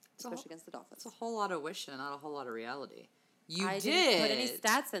 especially against the Dolphins. It's a whole lot of wishing, not a whole lot of reality. I didn't put any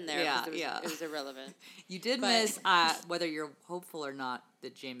stats in there because it was irrelevant. You did But- miss whether you're hopeful or not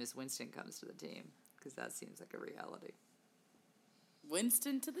that Jameis Winston comes to the team, because that seems like a reality.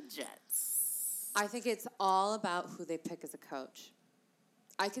 Winston to the Jets. I think it's all about who they pick as a coach.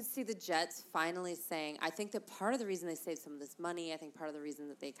 I could see the Jets finally saying, I think that part of the reason they saved some of this money, I think part of the reason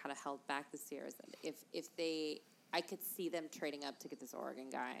that they kind of held back this year is that I could see them trading up to get this Oregon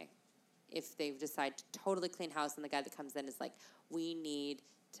guy. If they decide to totally clean house and the guy that comes in is like, we need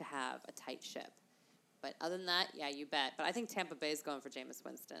to have a tight ship. But other than that, yeah, you bet. But I think Tampa Bay is going for Jameis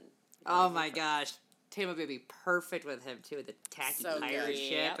Winston. Oh my gosh. Tampa Bay would be perfect with him, too, with the tacky So pirate good.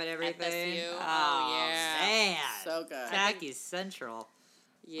 ship Yep. and everything. FSU. Oh, Yeah. man. So good. Tacky Central.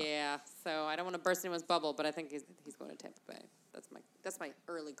 Yeah, so I don't want to burst anyone's bubble, but I think he's going to Tampa Bay. That's my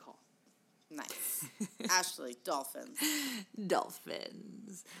early call. Nice. Ashley, Dolphins.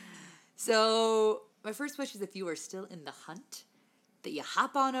 Dolphins. So, my first wish is if you are still in the hunt, that you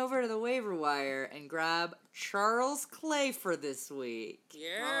hop on over to the waiver wire and grab Charles Clay for this week.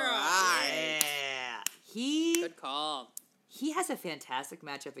 Yeah. All right. Yeah. Good call. He has a fantastic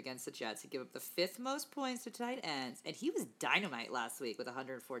matchup against the Jets. He gave up the 5th most points to tight ends, and he was dynamite last week with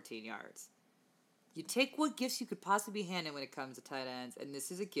 114 yards. You take what gifts you could possibly hand him when it comes to tight ends, and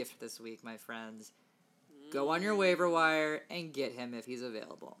this is a gift this week, my friends. Go on your waiver wire and get him if he's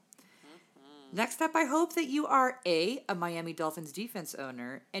available. Next up, I hope that you are A, a Miami Dolphins defense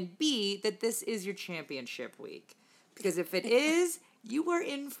owner, and B, that this is your championship week. Because if it is, you are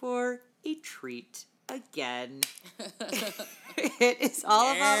in for a treat again. It is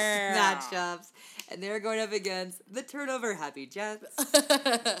all about matchups, and they're going up against the turnover-happy Jets.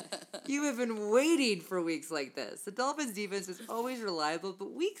 You have been waiting for weeks like this. The Dolphins' defense is always reliable,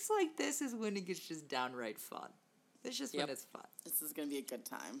 but weeks like this is when it gets just downright fun. It's just when it's fun. This is going to be a good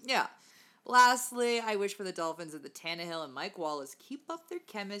time. Yeah. Lastly, I wish for the Dolphins that the Tannehill and Mike Wallace keep up their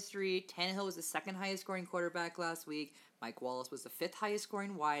chemistry. Tannehill was the 2nd highest scoring quarterback last week. Mike Wallace was the 5th highest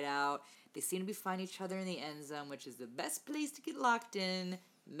scoring wideout. They seem to be finding each other in the end zone, which is the best place to get locked in.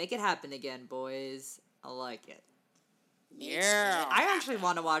 Make it happen again, boys. I like it. Yeah. I actually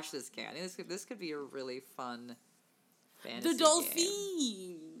want to watch this game. I think this could be a really fun fantasy The game.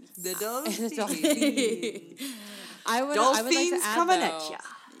 Dolphins. The Dolphins. I would Dolphins like to add, coming though, at ya.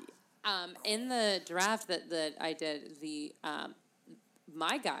 In the draft that I did,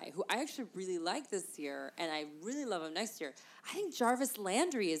 my guy, who I actually really like this year, and I really love him next year, I think Jarvis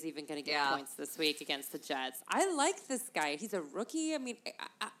Landry is even going to get points this week against the Jets. I like this guy. He's a rookie. I mean,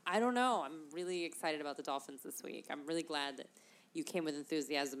 I don't know. I'm really excited about the Dolphins this week. I'm really glad that you came with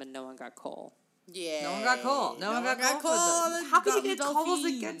enthusiasm and no one got Cole. Yeah. No one got Cole. No one got Cole. How can you get Coles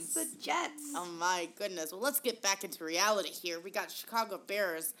against the Jets? Oh my goodness. Well, let's get back into reality here. We got Chicago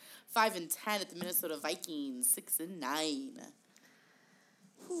Bears 5-10 at the Minnesota Vikings 6-9.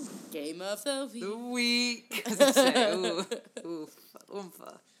 Game of the week. The week. As I say, ooh,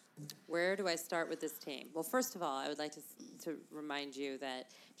 oompa. Where do I start with this team? Well, first of all, I would like to remind you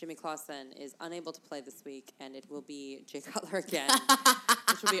that Jimmy Clausen is unable to play this week, and it will be Jay Cutler again,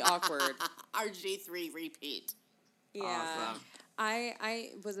 which will be awkward. RG3 repeat. Yeah. Awesome.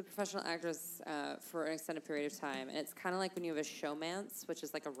 I was a professional actress for an extended period of time, and it's kind of like when you have a showmance, which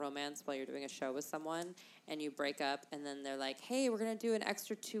is like a romance while you're doing a show with someone, and you break up, and then they're like, hey, we're going to do an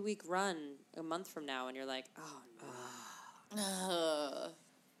extra 2-week run a month from now, and you're like, oh, no.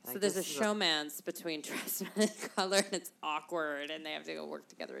 So there's a showmance between Trestman and Cutler, and it's awkward, and they have to go work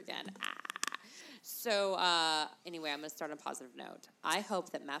together again. So anyway, I'm going to start on a positive note. I hope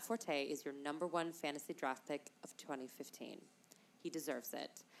that Matt Forte is your number 1 fantasy draft pick of 2015. He deserves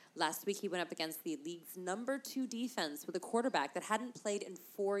it. Last week, he went up against the league's number 2 defense with a quarterback that hadn't played in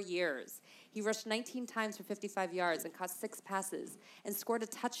 4 years. He rushed 19 times for 55 yards and caught 6 passes and scored a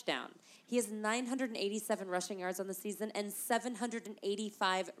touchdown. He has 987 rushing yards on the season and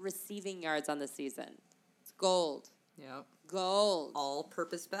 785 receiving yards on the season. It's gold. Yep. Gold.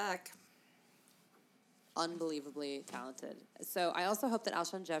 All-purpose back. Unbelievably talented. So I also hope that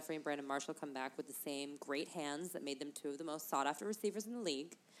Alshon Jeffrey and Brandon Marshall come back with the same great hands that made them 2 of the most sought-after receivers in the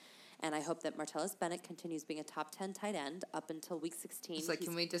league. And I hope that Martellus Bennett continues being a top 10 tight end up until week 16. So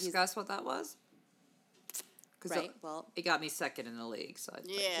can we discuss what that was? Right, well... It got me second in the league, so I'd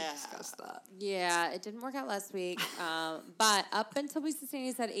like to discuss that. Yeah, it didn't work out last week. But up until week 16,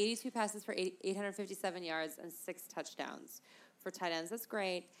 he's had 82 passes for 857 yards and 6 touchdowns. For tight ends, that's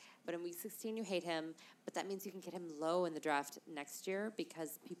great. But in week 16, you hate him. But that means you can get him low in the draft next year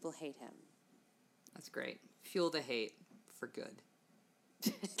because people hate him. That's great. Fuel the hate for good.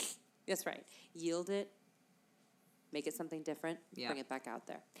 That's right. Yield it. Make it something different. Yeah. Bring it back out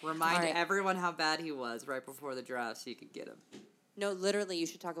there. Remind everyone how bad he was right before the draft so you could get him. No, literally, you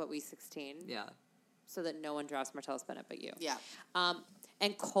should talk about week 16. Yeah. So that no one drafts Martellus Bennett but you. Yeah.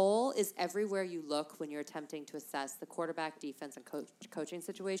 And Cole is everywhere you look when you're attempting to assess the quarterback, defense, and coaching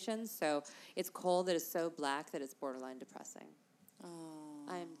situations. So it's Cole that is so black that it's borderline depressing. Oh.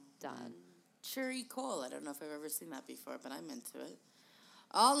 I'm done. Cherry Cole. I don't know if I've ever seen that before, but I'm into it.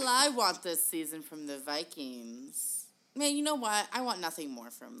 All I want this season from the Vikings. Man, you know what? I want nothing more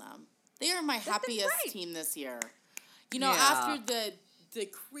from them. They are my happiest team this year. You know, after the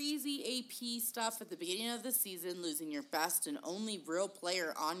crazy AP stuff at the beginning of the season, losing your best and only real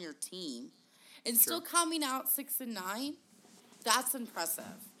player on your team, and still coming out 6-9, that's impressive.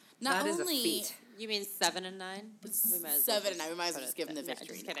 Not that only is a feat. You mean 7-9? We might 7-9. We might as well just give them the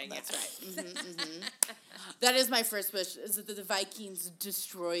victory. Just kidding. That's right. That is my first wish: is that the Vikings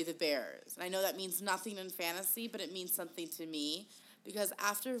destroy the Bears. And I know that means nothing in fantasy, but it means something to me because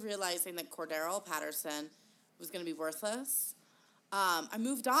after realizing that Cordero Patterson was going to be worthless, I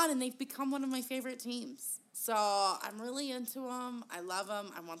moved on, and they've become one of my favorite teams. So I'm really into them. I love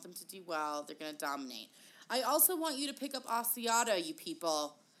them. I want them to do well. They're going to dominate. I also want you to pick up Asiata, you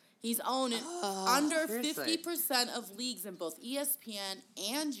people. He's owned in under 50% of leagues in both ESPN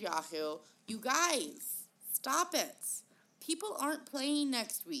and Yahoo. You guys, stop it. People aren't playing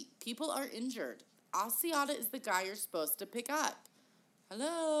next week. People are injured. Asiata is the guy you're supposed to pick up.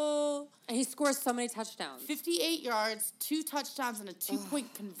 Hello. And he scores so many touchdowns. 58 yards, 2 touchdowns, and a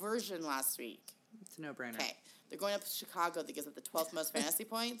 2-point conversion last week. It's a no-brainer. Okay. They're going up to Chicago that gives it the 12th most fantasy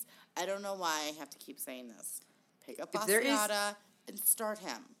points. I don't know why I have to keep saying this. Pick up Asiata and start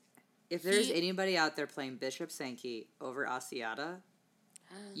him. If there's anybody out there playing Bishop Sankey over Asiata,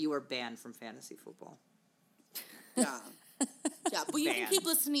 you are banned from fantasy football. Yeah. Yeah, but you can keep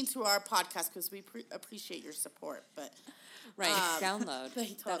listening to our podcast because we appreciate your support. But download.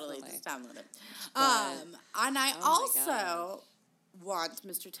 Totally, just download it. And I also want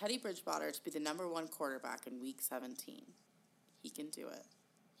Mr. Teddy Bridgewater to be the number 1 quarterback in Week 17. He can do it.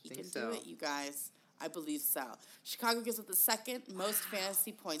 He can do it, you guys. I believe so. Chicago gives up the 2nd most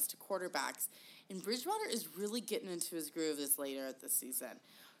fantasy points to quarterbacks. And Bridgewater is really getting into his groove this later at the season.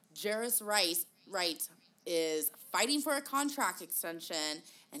 Jairus Wright is fighting for a contract extension,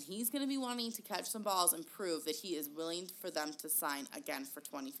 and he's going to be wanting to catch some balls and prove that he is willing for them to sign again for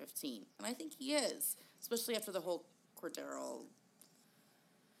 2015. And I think he is, especially after the whole Cordero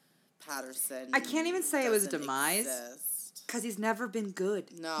Patterson. I can't even say it was a demise. Because he's never been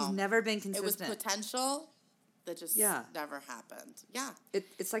good. No. He's never been consistent. It was potential that just never happened. Yeah.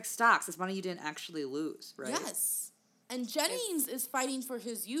 It's like stocks. It's money you didn't actually lose, right? Yes. And Jennings is fighting for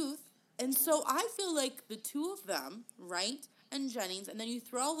his youth. And so I feel like the 2 of them, Wright and Jennings, and then you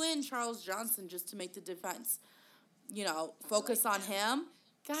throw in Charles Johnson just to make the defense, focus on him.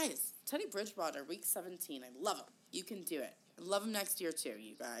 Guys, Teddy Bridgewater, Week 17. I love him. You can do it. I love him next year, too,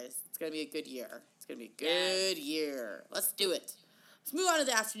 you guys. It's going to be a good year. It's going to be a good year. Let's do it. Let's move on to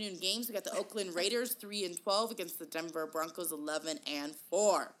the afternoon games. We got the Oakland Raiders 3-12 against the Denver Broncos 11-4.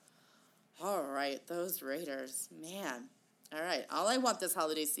 All right, those Raiders, man. All right, all I want this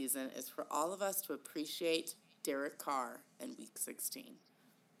holiday season is for all of us to appreciate Derek Carr in Week 16.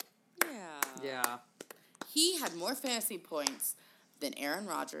 Yeah. He had more fantasy points than Aaron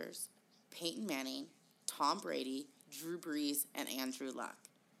Rodgers, Peyton Manning, Tom Brady, Drew Brees, and Andrew Luck.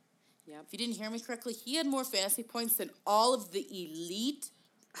 Yep. If you didn't hear me correctly, he had more fantasy points than all of the elite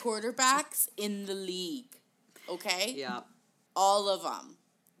quarterbacks in the league. Okay? Yeah. All of them.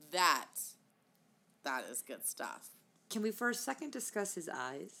 That is good stuff. Can we for a second discuss his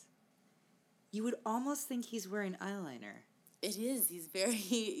eyes? You would almost think he's wearing eyeliner. It is. He's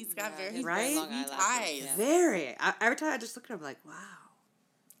got very his Right? long sweet eyelashes, eyes. yeah. Very. Every time I just look at him, I'm like, wow.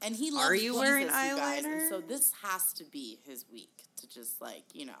 And he loves Are you wearing Jesus, you guys, and eyeliner? so this has to be his week to just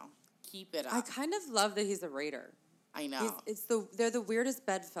keep it up. I kind of love that he's a Raider. I know. They're the weirdest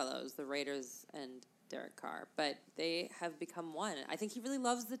bedfellows, the Raiders and Derek Carr, but they have become one. I think he really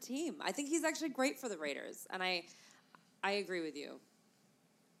loves the team. I think he's actually great for the Raiders, and I agree with you.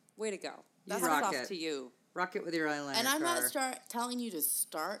 Way to go. That's Hats rock off it. to you. Rock it with your eyeliner. And I'm Carr. not telling you to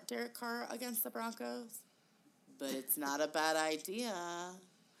start Derek Carr against the Broncos, but it's not a bad idea.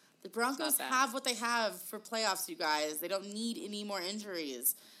 The Broncos bad. have what they have for playoffs, you guys. They don't need any more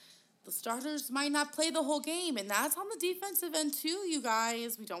injuries. The starters might not play the whole game, and that's on the defensive end too, you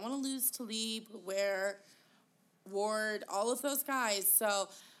guys. We don't want to lose Talib, Ware, Ward, all of those guys. So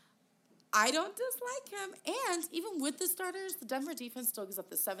I don't dislike him. And even with the starters, the Denver defense still gives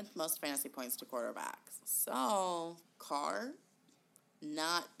up the 7th most fantasy points to quarterbacks. So, Carr,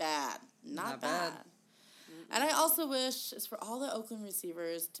 not bad. Not bad. And I also wish is for all the Oakland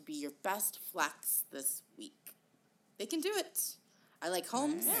receivers to be your best flex this week. They can do it. I like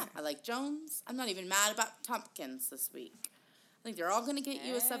Holmes. Yeah. I like Jones. I'm not even mad about Tompkins this week. I think they're all going to get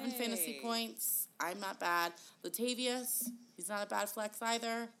you a 7 fantasy points. I'm not bad. Latavius, he's not a bad flex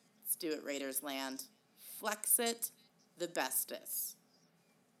either. Let's do it, Raiders land. Flex it the bestest.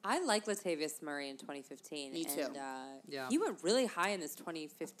 I like Latavius Murray in 2015. Me too. And, Yeah. he went really high in this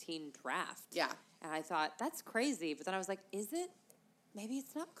 2015 draft. Yeah. And I thought, that's crazy. But then I was like, is it? Maybe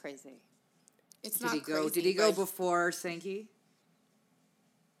it's not crazy. It's Did not he go? crazy, Did he go but- before Sankey?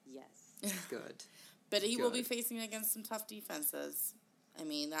 Yes. Good. But he will be Good. facing against some tough defenses. I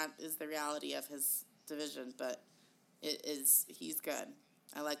mean, that is the reality of his division, but he's good.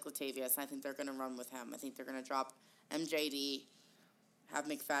 I like Latavius. I think they're going to run with him. I think they're going to drop MJD, have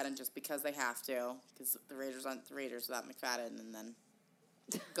McFadden just because they have to, because the Raiders aren't the Raiders without McFadden, and then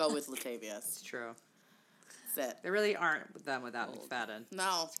go with Latavius. It's true. That's it. They really aren't them without McFadden.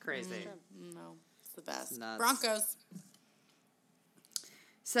 No. It's crazy. No. It's the best. It's nuts. Broncos.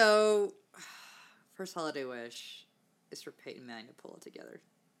 So, first holiday wish is for Peyton Manning to pull it together.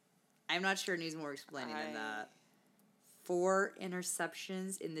 I'm not sure it needs more explaining than that. 4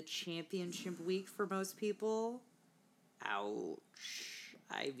 interceptions in the championship week for most people. Ouch.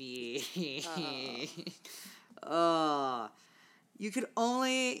 I mean, you could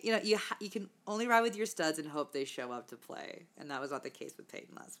only, you can only ride with your studs and hope they show up to play. And that was not the case with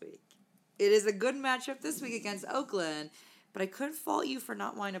Peyton last week. It is a good matchup this week against Oakland, but I couldn't fault you for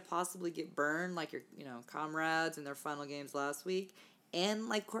not wanting to possibly get burned like your, comrades in their final games last week. And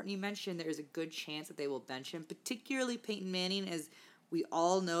like Courtney mentioned, there is a good chance that they will bench him, particularly Peyton Manning, as we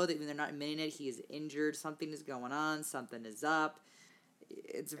all know that when they're not admitting it, he is injured. Something is going on. Something is up.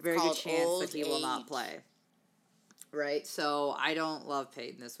 It's a very good called chance old that he will not age. play. Right? So I don't love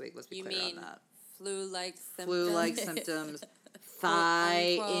Peyton this week. Let's be You clear mean on that. flu-like symptoms? Flu-like symptoms,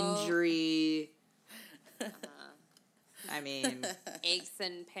 thigh unquote. injury. I mean, Aches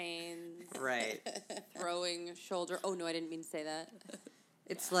and pains, right. throwing shoulder. Oh, no, I didn't mean to say that.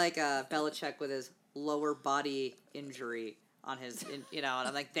 It's like Belichick with his lower body injury on his, and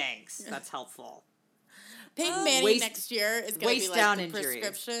I'm like, thanks, that's helpful. Peyton Manning Waist- next year is going to be waist like down the injury.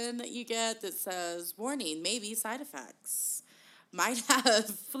 prescription that you get that says, warning, maybe side effects. Might have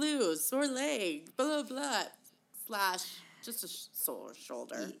flu, sore leg, blah, blah, blah, / just a sore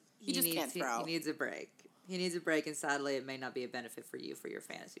shoulder. He just can't throw. He needs a break. He needs a break, and sadly, it may not be a benefit for you for your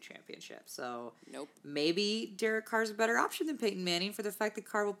fantasy championship. So Nope. maybe Derek Carr's a better option than Peyton Manning for the fact that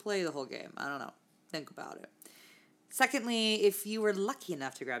Carr will play the whole game. I don't know. Think about it. Secondly, if you were lucky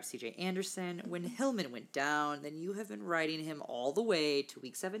enough to grab CJ Anderson when Hillman went down, then you have been riding him all the way to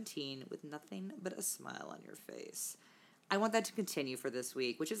week 17 with nothing but a smile on your face. I want that to continue for this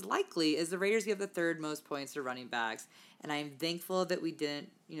week, which is likely as the Raiders give the 3rd most points to running backs. And I am thankful that we didn't,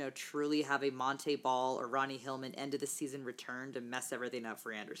 truly have a Monte Ball or Ronnie Hillman end of the season return to mess everything up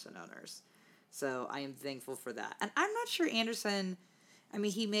for Anderson owners. So I am thankful for that. And I'm not sure Anderson,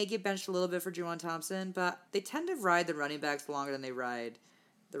 he may get benched a little bit for Juwan Thompson, but they tend to ride the running backs longer than they ride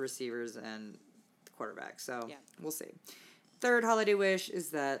the receivers and the quarterback. So We'll see. 3rd holiday wish is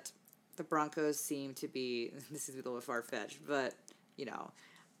that the Broncos seem to be, this is a little far-fetched, but,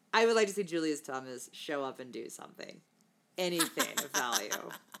 I would like to see Julius Thomas show up and do something. Anything of value.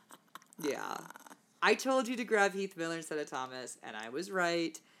 Yeah. I told you to grab Heath Miller instead of Thomas, and I was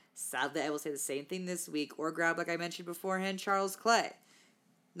right. Sadly, I will say the same thing this week, or grab, like I mentioned beforehand, Charles Clay.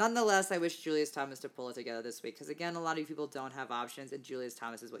 Nonetheless, I wish Julius Thomas to pull it together this week, because again, a lot of people don't have options, and Julius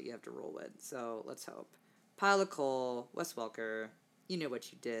Thomas is what you have to roll with. So let's hope. Pile of coal, Wes Welker, you knew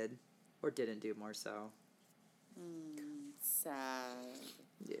what you did, or didn't do more so. Sad.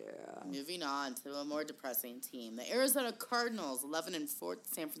 Yeah. Moving on to a more depressing team. The Arizona Cardinals, 11-4.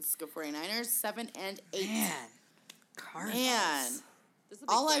 San Francisco 49ers, 7-8. Man. Cardinals. Man. This will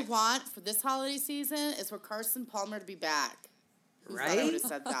be All I quick. want for this holiday season is for Carson Palmer to be back. Who thought I Right? would have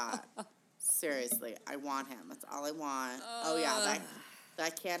said that? Seriously, I want him. That's all I want. Oh yeah,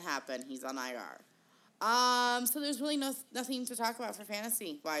 that can't happen. He's on IR. So there's really nothing to talk about for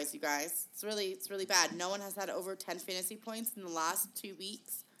fantasy wise, you guys. It's really bad. No one has had over 10 fantasy points in the last 2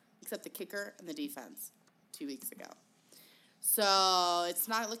 weeks, except the kicker and the defense 2 weeks ago. So it's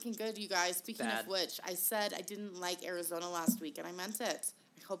not looking good, you guys. Speaking Bad. of which, I said I didn't like Arizona last week, and I meant it.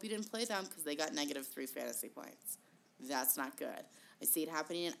 I hope you didn't play them because they got -3 fantasy points. That's not good. I see it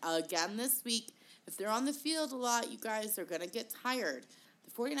happening again this week. If they're on the field a lot, you guys are going to get tired.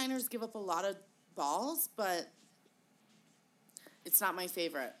 The 49ers give up a lot of balls, but it's not my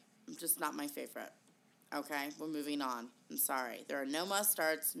favorite. Just not my favorite. Okay, we're moving on. I'm sorry. There are no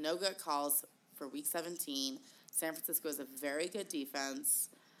must-starts, no good calls for Week 17. San Francisco is a very good defense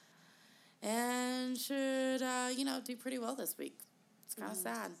and should, do pretty well this week. It's kind of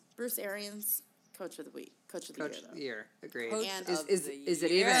sad. Bruce Arians, Coach of the Week. Coach of the Coach Year, though. year, agreed. Coach And of is the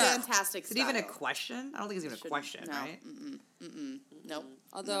it year. even Fantastic is it even a style. question? I don't think it's even a question, No. right? Nope.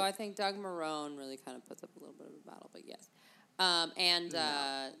 Although Nope. I think Doug Marrone really kind of puts up a little bit of a battle, but yes.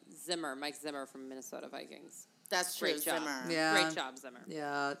 Zimmer, Mike Zimmer from Minnesota Vikings. That's true, Great job. Zimmer. Yeah. Great job, Zimmer.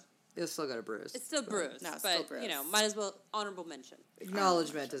 Yeah, it'll still go to Bruce. It's still Bruce, No, it's but, still Bruce. might as well honorable mention.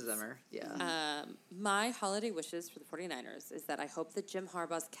 Acknowledgement to Zimmer. Yeah. My holiday wishes for the 49ers is that I hope that Jim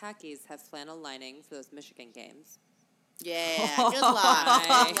Harbaugh's khakis have flannel lining for those Michigan games. Yeah, good luck.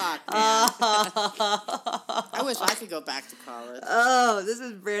 Good luck, man. I wish I could go back to college. Oh, this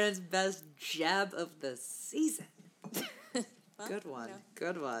is Brandon's best jab of the season. Good one. yeah.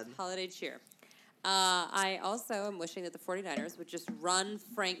 Good one. Holiday cheer. I also am wishing that the 49ers would just run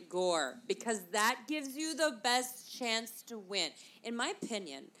Frank Gore because that gives you the best chance to win. In my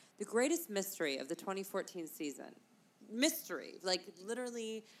opinion, the greatest mystery of the 2014 season, literally,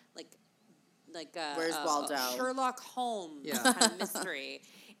 Where's Waldo? Sherlock Holmes Yeah. kind of mystery,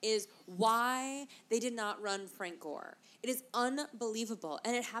 is why they did not run Frank Gore. It is unbelievable.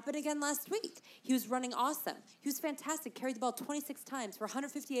 And it happened again last week. He was running awesome. He was fantastic. Carried the ball 26 times for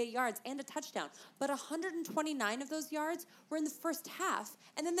 158 yards and a touchdown. But 129 of those yards were in the first half,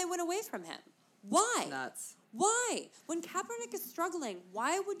 and then they went away from him. Why? Nuts. Why? When Kaepernick is struggling,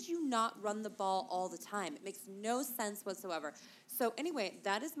 why would you not run the ball all the time? It makes no sense whatsoever. So anyway,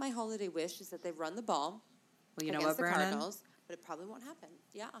 that is my holiday wish, is that they run the ball Well, you know against what, the Brandon? Cardinals, but it probably won't happen.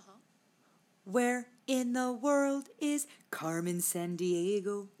 Yeah, Where in the world is Carmen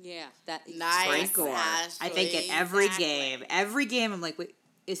Sandiego? Yeah, that Nice. Frank Gore. I think in Ashley. every game, I'm like, wait,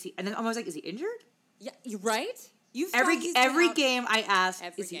 is he? And then I'm always like, is he injured? Yeah, you right? You've Every thought he's been every out- game I ask,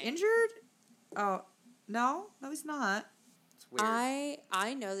 every is he game. injured? Oh, no, he's not. It's weird.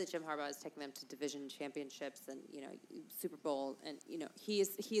 I know that Jim Harbaugh is taking them to division championships and Super Bowl, and he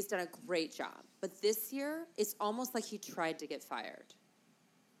has done a great job. But this year, it's almost like he tried to get fired.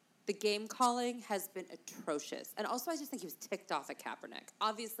 The game calling has been atrocious. And also, I just think he was ticked off at Kaepernick.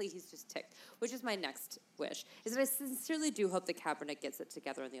 Obviously, he's just ticked, which is my next wish, is that I sincerely do hope that Kaepernick gets it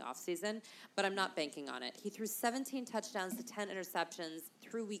together in the offseason, but I'm not banking on it. He threw 17 touchdowns to 10 interceptions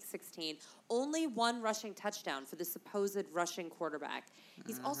through Week 16, only one rushing touchdown for the supposed rushing quarterback.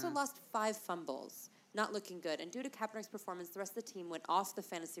 He's also lost 5 fumbles. Not looking good. And due to Kaepernick's performance, the rest of the team went off the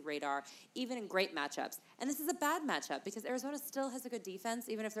fantasy radar, even in great matchups. And this is a bad matchup because Arizona still has a good defense,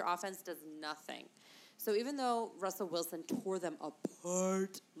 even if their offense does nothing. So even though Russell Wilson tore them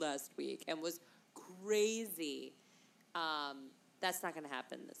apart last week and was crazy, that's not going to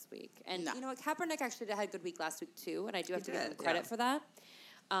happen this week. And No. you know what? Kaepernick actually had a good week last week, too, and I do have to give him did, credit yeah. for that.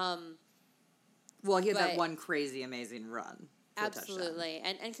 Well, he had that but- one crazy, amazing run. for a touchdown. Absolutely.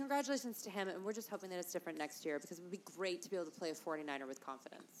 And congratulations to him. And we're just hoping that it's different next year because it would be great to be able to play a 49er with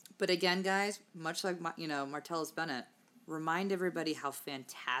confidence. But again, guys, much like Martellus Bennett, remind everybody how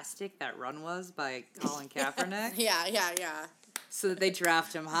fantastic that run was by Colin Kaepernick, Yeah. so that they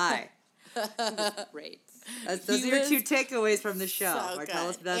draft him high. Great. Those He are your was 2 takeaways from the show. So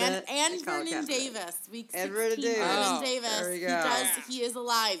Martellus good. Bennett And Colin Vernon Kaepernick. Davis, week 16. And Vernon Davis. Vernon Oh, Davis. there we go. He is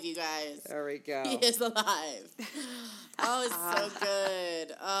alive, you guys. There we go. He is alive. Oh, it's so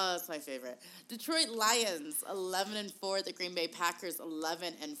good. Oh, it's my favorite. Detroit Lions 11-4. The Green Bay Packers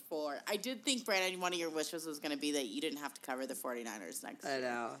 11-4. I did think, Brandon, one of your wishes was going to be that you didn't have to cover the 49ers next year. I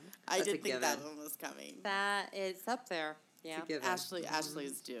know. I That's a did think that given. one was coming. That is up there. Yeah. It's a given.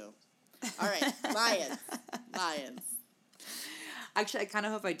 Ashley's due. All right, Lions. Actually, I kind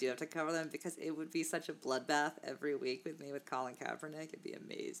of hope I do have to cover them because it would be such a bloodbath every week with me with Colin Kaepernick. It'd be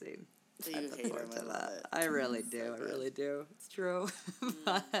amazing. So I you look hate forward him. to I love that. it. I really do. So I good. really do. It's true.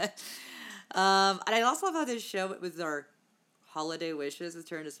 But, and I also love how this show with our holiday wishes has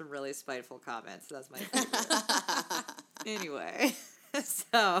turned into some really spiteful comments. So that's my favorite. Anyway,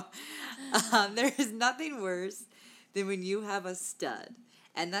 so there is nothing worse than when you have a stud,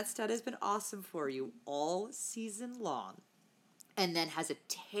 and that stud has been awesome for you all season long, and then has a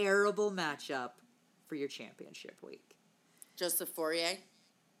terrible matchup for your championship week. Joseph Fourier?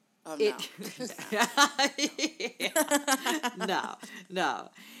 Oh, No. No.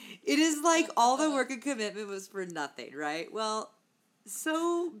 It is like all the work and commitment was for nothing, right? Well,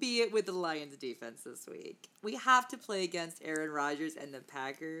 so be it with the Lions defense this week. We have to play against Aaron Rodgers and the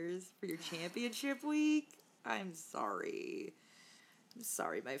Packers for your championship week. I'm sorry. I'm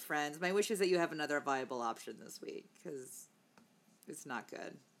sorry, my friends. My wish is that you have another viable option this week because it's not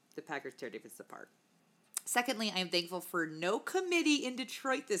good. The Packers tear defense apart. Secondly, I am thankful for no committee in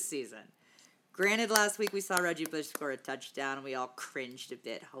Detroit this season. Granted, last week we saw Reggie Bush score a touchdown and we all cringed a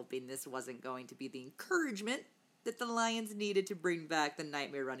bit, hoping this wasn't going to be the encouragement that the Lions needed to bring back the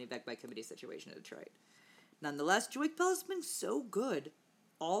nightmare running back by committee situation in Detroit. Nonetheless, Joey Bell has been so good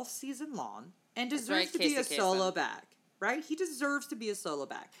all season long and deserves to be a solo back, right? He deserves to be a solo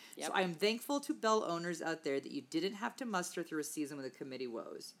back. Yep. So I am thankful to Bell owners out there that you didn't have to muster through a season with a committee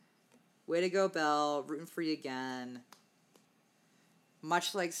woes. Way to go, Bell. Rooting for you again.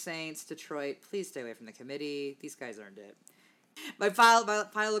 Much like Saints, Detroit, please stay away from the committee. These guys earned it. My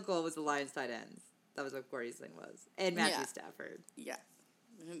pile of goal was the Lions tight ends. That was what Corey's thing was. And Matthew Stafford. Yeah.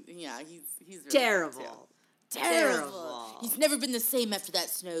 Yeah, he's really Terrible. good, too. Terrible. He's never been the same after that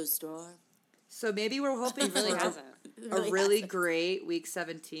snowstorm. So maybe we're hoping He really for hasn't. a really great Week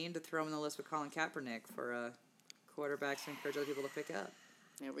 17 to throw him in the list with Colin Kaepernick for quarterbacks to encourage other people to pick up.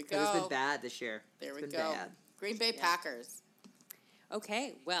 There we go. Because it's been bad this year. There we It's go. been bad. Green Bay Packers.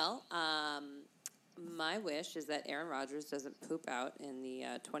 Okay, well, my wish is that Aaron Rodgers doesn't poop out in the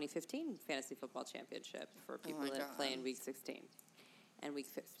 2015 Fantasy Football Championship for people that play in Week 16 and Week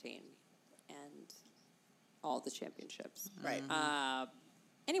 15 and all the championships. Right.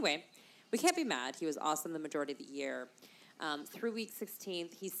 Anyway, we can't be mad. He was awesome the majority of the year. Through Week 16,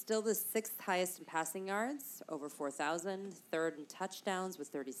 he's still the 6th highest in passing yards, over 4,000, 3rd in touchdowns with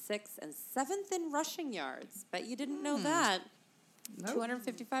 36, and 7th in rushing yards. Bet you didn't know that. Nope.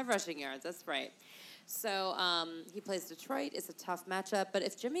 255 rushing yards, that's right. So he plays Detroit. It's a tough matchup, but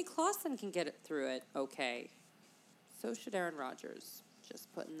if Jimmy Clausen can get it through it, okay. So should Aaron Rodgers.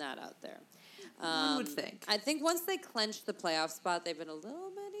 Just putting that out there. One would think. I think once they clinched the playoff spot, they've been a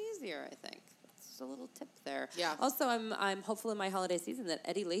little bit easier, I think. Just a little tip there. Yeah. Also, I'm hopeful in my holiday season that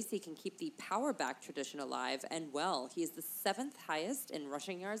Eddie Lacy can keep the power back tradition alive and well. He is the 7th highest in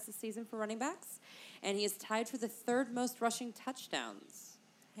rushing yards this season for running backs, and he is tied for the 3rd most rushing touchdowns.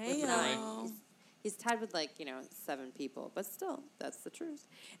 Hey, with 9. He's tied with 7 people, but still, that's the truth.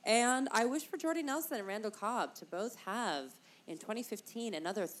 And I wish for Jordy Nelson and Randall Cobb to both have in 2015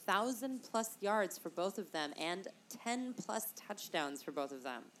 another 1,000+ yards for both of them and 10+ touchdowns for both of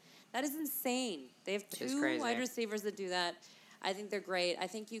them. That is insane. They have 2 wide receivers that do that. I think they're great. I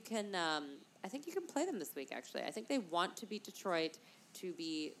think you can play them this week. Actually, I think they want to beat Detroit to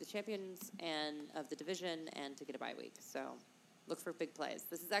be the champions and of the division and to get a bye week. So look for big plays.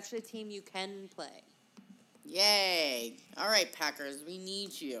 This is actually a team you can play. Yay. All right, Packers, we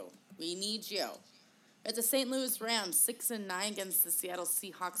need you. We need you. At the St. Louis Rams, 6-9 against the Seattle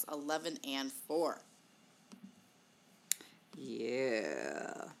Seahawks, 11-4.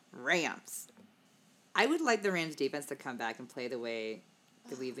 Yeah. Rams. I would like the Rams defense to come back and play the way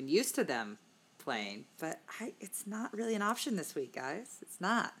that we've been used to them playing, but it's not really an option this week, guys. It's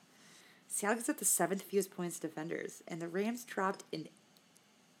not. Seattle gets up the 7th fewest points defenders, and the Rams dropped an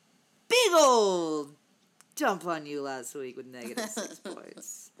big old dump on you last week with -6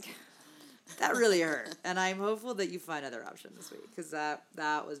 points. That really hurt, and I'm hopeful that you find other options this week, because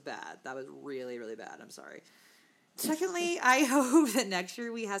that was bad. That was really, really bad. I'm sorry. Secondly, I hope that next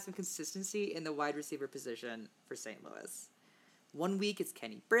year we have some consistency in the wide receiver position for St. Louis. One week it's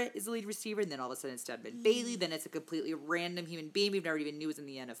Kenny Britt is the lead receiver, and then all of a sudden it's Stedman Bailey. Then it's a completely random human being we've never even knew was in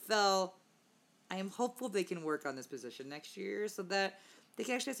the NFL. I am hopeful they can work on this position next year so that they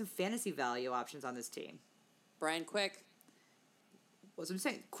can actually have some fantasy value options on this team. Brian Quick. What's I'm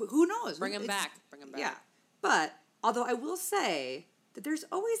saying? Who knows? Bring him It's- back. Bring him back. Yeah. But, although I will say that there's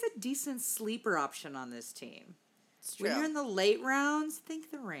always a decent sleeper option on this team. It's true. When you're in the late rounds,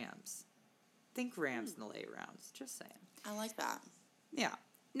 think the Rams. Think Rams in the late rounds. Just saying. I like that. Yeah.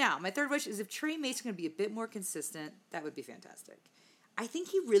 Now, my third wish is if Trey Mason can be a bit more consistent, that would be fantastic. I think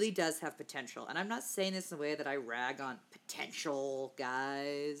he really does have potential. And I'm not saying this in a way that I rag on potential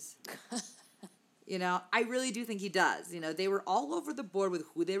guys. I really do think he does. They were all over the board with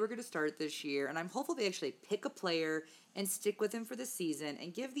who they were going to start this year. And I'm hopeful they actually pick a player and stick with him for the season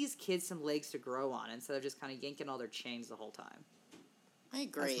and give these kids some legs to grow on instead of just kind of yanking all their chains the whole time. I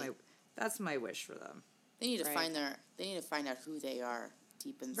agree. That's my wish for them. They need to Right. They need to find out who they are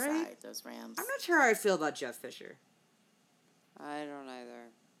deep inside Right? those Rams. I'm not sure how I feel about Jeff Fisher. I don't either.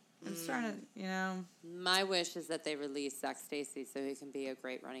 I'm starting to, My wish is that they release Zach Stacy so he can be a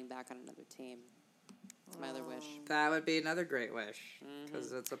great running back on another team. That's my other wish. that would be another great wish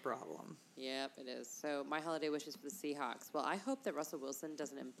because it's a problem. Yep, it is. So my holiday wish is for the Seahawks. Well, I hope that Russell Wilson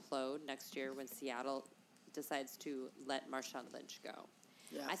doesn't implode next year when Seattle decides to let Marshawn Lynch go.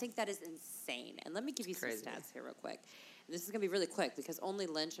 Yeah. I think that is insane. And let me give you some Crazy. stats here real quick. And this is going to be really quick because only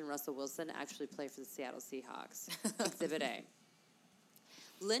Lynch and Russell Wilson actually play for the Seattle Seahawks. Exhibit A.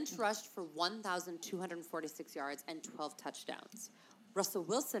 Lynch rushed for 1,246 yards and 12 touchdowns. Russell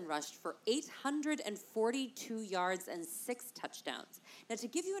Wilson rushed for 842 yards and 6 touchdowns. Now, to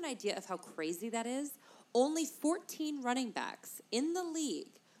give you an idea of how crazy that is, only 14 running backs in the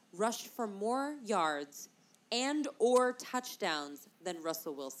league rushed for more yards and or touchdowns than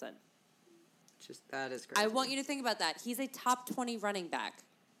Russell Wilson. Just that is crazy. I want you to think about that. He's a top 20 running back,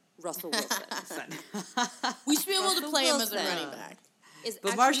 Russell Wilson. We should be able to Russell play him as a Wilson. running back. Is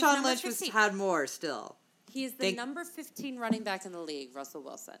But actually Marshawn number Lynch 15. had more still. He is the number 15 running back in the league, Russell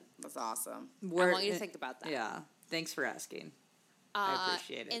Wilson. That's awesome. I want you to think about that. Yeah. Thanks for asking. I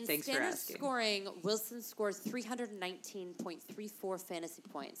appreciate it. In Thanks for standard asking. scoring, Wilson scored 319.34 fantasy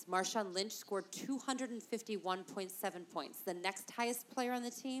points. Marshawn Lynch scored 251.7 points. The next highest player on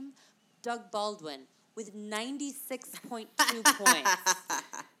the team, Doug Baldwin, with 96.2 points.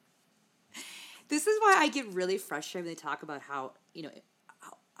 This is why I get really frustrated when they talk about how,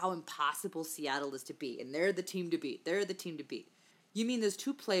 how impossible Seattle is to beat. And they're the team to beat. They're the team to beat. You mean those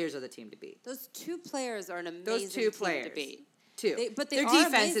two players are the team to beat? Those two players are an amazing Those two team players. to beat. Two. But their are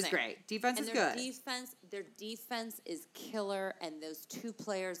defense amazing. is great. Defense And is their good. Their defense is killer, and those two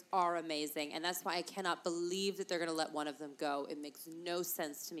players are amazing. And that's why I cannot believe that they're going to let one of them go. It makes no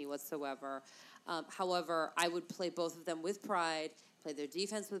sense to me whatsoever. However, I would play both of them with pride, play their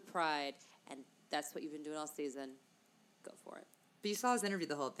defense with pride, and that's what you've been doing all season. Go for it. But you saw his interview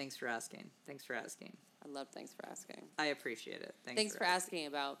the whole. Thanks for asking. Thanks for asking. I love thanks for asking. I appreciate it. Thanks for asking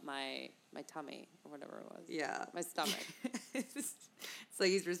about my tummy or whatever it was. Yeah. My stomach. It's like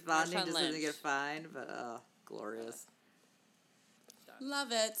he's responding Marshawn just so he doesn't Lynch. get fined, but glorious. Love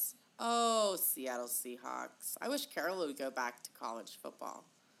it. Oh, Seattle Seahawks. I wish Carol would go back to college football.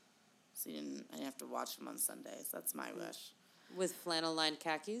 So I didn't have to watch them on Sundays. That's my wish. With flannel lined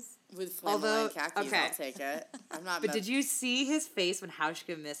khakis. With flannel Although- and khakis, okay. I'll take it. I'm not. But did you see his face when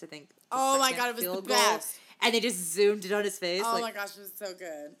Hauschka missed, I think, the Oh my second God, it was the field goal? best. And they just zoomed it on his face. Oh like, my gosh, it was so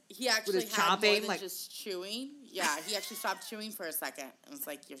good. He actually his had more chomping, than like- just chewing. Yeah, he actually stopped chewing for a second. It was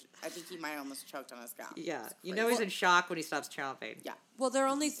like, I think he might have almost choked on his gum. Yeah. It's You know crazy. he's in shock when he stops chomping. Yeah. Well, there are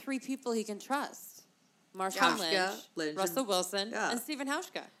only 3 people he can trust. Marshawn Hauschka, Lynch, Lynch, Russell and- Wilson, yeah. and Stephen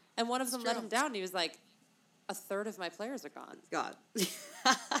Hauschka. And one of them It's let true. him down, and he was like, a third of my players are gone. God.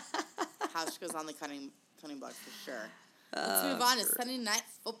 Hauschka's on the cutting block for sure. Let's move on to Sunday Night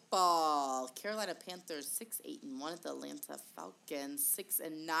Football. Carolina Panthers 6-8-1 at the Atlanta Falcons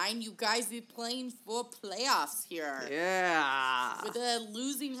 6-9. You guys be playing for playoffs here. Yeah. With a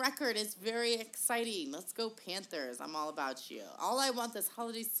losing record, it's very exciting. Let's go Panthers. I'm all about you. All I want this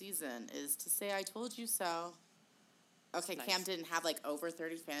holiday season is to say I told you so. Okay, Nice. Cam didn't have over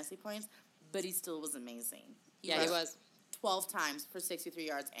 30 fantasy points, but he still was amazing. He rushed was. 12 times for 63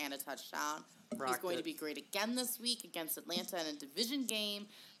 yards and a touchdown. He's Rocked going it. to be great again this week against Atlanta in a division game.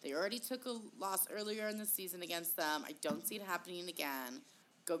 They already took a loss earlier in the season against them. I don't see it happening again.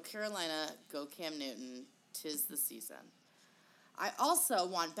 Go Carolina. Go Cam Newton. 'Tis the season. I also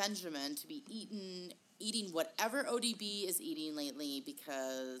want Benjamin to be eating whatever ODB is eating lately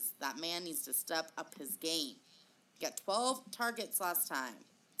because that man needs to step up his game. He got 12 targets last time.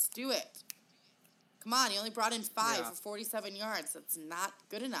 Let's do it. Come on, he only brought in 5 Yeah. for 47 yards. That's not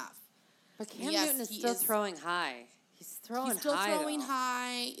good enough. But Cam Yes, Newton is he still is- throwing high. He's throwing He's still high. throwing though.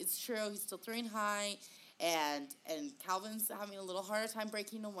 high. It's true. He's still throwing high. And Calvin's having a little harder time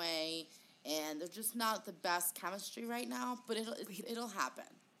breaking away. and they're just not the best chemistry right now. But it'll happen.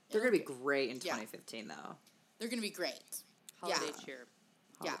 They're It'll going to be be- great in Yeah. 2015, though. They're gonna be great. Holiday Yeah. cheer.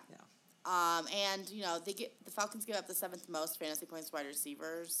 Yeah. Yeah. And the Falcons give up the 7th most fantasy points to wide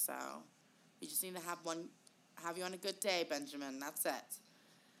receivers, so you just need to have you on a good day, Benjamin. That's it.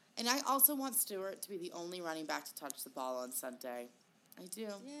 And I also want Stewart to be the only running back to touch the ball on Sunday. I do.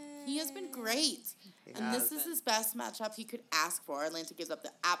 He has been great. He And this has. is his best matchup he could ask for. Atlanta gives up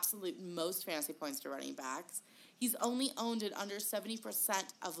the absolute most fantasy points to running backs. He's only owned in under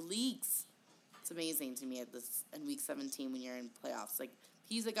 70% of leagues. It's amazing to me in week 17 when you're in playoffs. Like,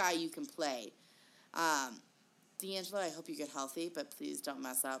 he's a guy you can play. D'Angelo, I hope you get healthy, but please don't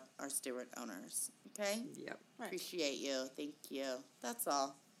mess up our Stewart owners. Okay? Yep. Right. Appreciate you. Thank you. That's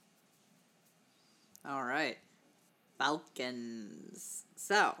all. All right. Falcons.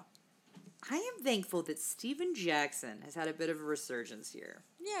 So, I am thankful that Steven Jackson has had a bit of a resurgence here.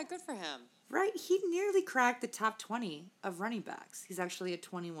 Yeah, good for him. Right? He nearly cracked the top 20 of running backs. He's actually at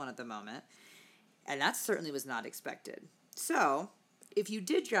 21 at the moment. And that certainly was not expected. So, if you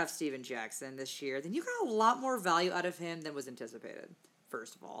did draft Steven Jackson this year, then you got a lot more value out of him than was anticipated,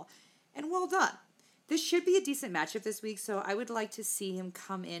 first of all. And well done. This should be a decent matchup this week, so I would like to see him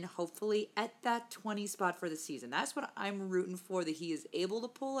come in, hopefully, at that 20 spot for the season. That's what I'm rooting for, that he is able to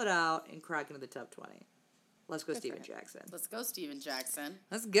pull it out and crack into the top 20. Let's go, Good for Steven him. Jackson. Let's go, Steven Jackson.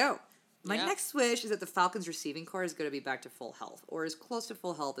 Let's go. My Yeah. next wish is that the Falcons receiving core is going to be back to full health, or as close to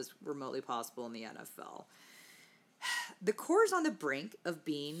full health as remotely possible in the NFL. The core is on the brink of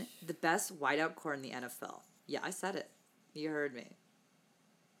being the best wideout core in the NFL. Yeah, I said it. You heard me.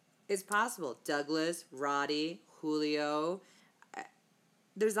 It's possible. Douglas, Roddy, Julio.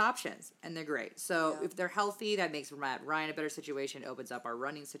 There's options, and they're great. So Yeah. if they're healthy, that makes Matt Ryan a better situation. It opens up our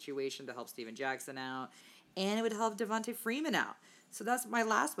running situation to help Steven Jackson out. And it would help Devontae Freeman out. So that's my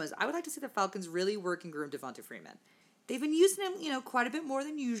last one. I would like to see the Falcons really work and groom Devontae Freeman. They've been using him, quite a bit more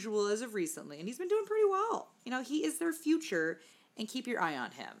than usual as of recently, and he's been doing pretty well. He is their future, and keep your eye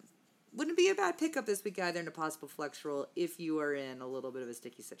on him. Wouldn't be a bad pickup this week either in a possible flex role if you are in a little bit of a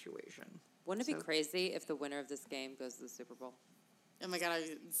sticky situation. Wouldn't it So- be crazy if the winner of this game goes to the Super Bowl? Oh my God,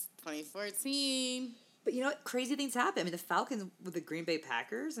 it's 2014. But you know what? Crazy things happen. I mean, the Falcons with the Green Bay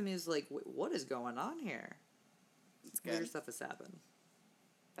Packers, I mean, it's like, what is going on here? It's Weird good. stuff has happened.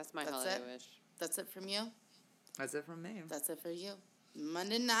 That's my That's holiday it? wish. That's it from you. That's it from me. That's it for you.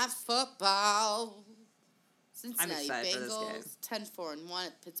 Monday Night Football. Cincinnati excited for this game. Bengals 10-4-1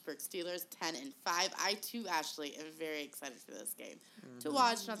 at Pittsburgh Steelers 10-5. I too, Ashley, am very excited for this game to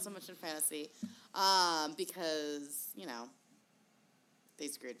watch. Not so much in fantasy, because they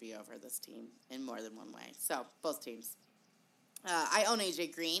screwed me over, this team, in more than one way. So both teams. I own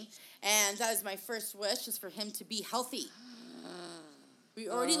AJ Green, and that is my first wish, is for him to be healthy. We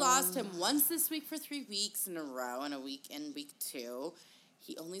already lost him once this week for 3 weeks in a row, and in week 2.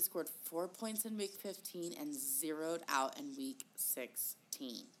 He only scored 4 points in week 15 and zeroed out in week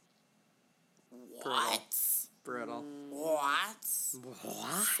 16. What? Brutal. What?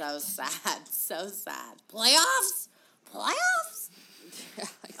 What? So sad. So sad. Playoffs? Playoffs?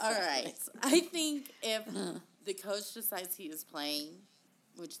 All right. I think if the coach decides he is playing,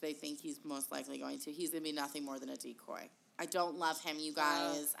 which they think he's most likely going to, he's going to be nothing more than a decoy. I don't love him, you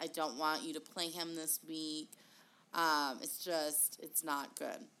guys. I don't want you to play him this week. It's not good.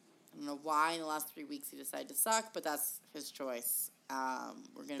 I don't know why in the last 3 weeks he decided to suck, but that's his choice.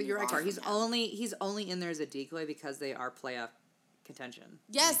 We're gonna. But you're right, Car. He's him. only in there as a decoy because they are playoff contention.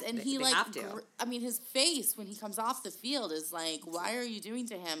 Yes, and they have to. His face when he comes off the field is like, why are you doing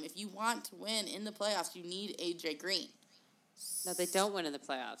to him? If you want to win in the playoffs, you need AJ Green. No, they don't win in the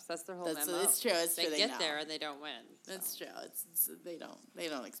playoffs. That's their whole That's MO. it's true. It's They true. They get know. there and they don't win. so. That's true. It's they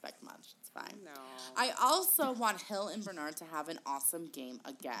don't expect much. It's fine. No. I also want Hill and Bernard to have an awesome game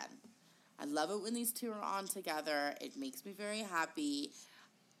again. I love it when these two are on together. It makes me very happy.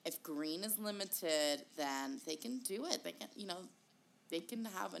 If Green is limited, then they can do it. They can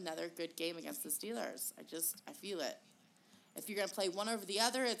have another good game against the Steelers. I feel it. If you're going to play one over the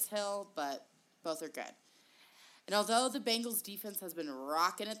other, it's Hill, but both are good. And although the Bengals defense has been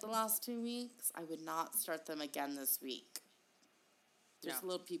rocking it the last 2 weeks, I would not start them again this week. There's No.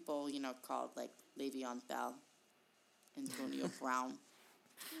 little people, called like Le'Veon Bell, Antonio Brown,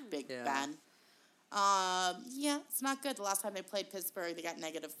 Big Yeah. Ben. It's not good. The last time they played Pittsburgh, they got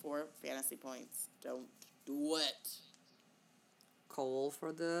 -4 fantasy points. Don't do it. Cole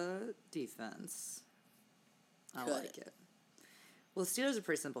for the defense. I Good. like it. Well, the Steelers are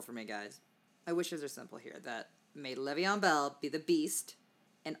pretty simple for me, guys. My wishes are simple here. That made Le'Veon Bell be the beast,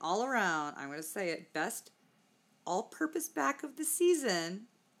 and all around, I'm going to say it, best all-purpose back of the season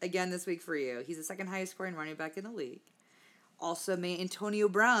again this week for you. He's the second highest scoring running back in the league. Also, may Antonio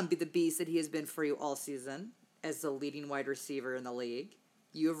Brown be the beast that he has been for you all season as the leading wide receiver in the league.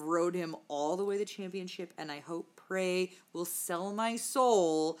 You have rode him all the way to the championship, and I hope, pray, will sell my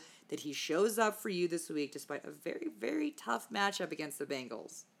soul that he shows up for you this week despite a very, very tough matchup against the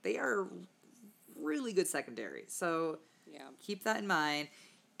Bengals. They are really good secondary, so keep that in mind.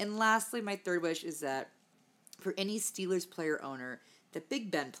 And lastly, my third wish is that for any Steelers player owner, that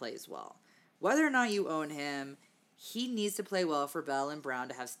Big Ben plays well. Whether or not you own him, he needs to play well for Bell and Brown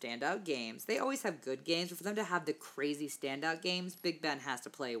to have standout games. They always have good games, but for them to have the crazy standout games, Big Ben has to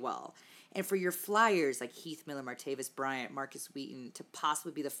play well. And for your flyers like Heath Miller, Martavis Bryant, Marcus Wheaton to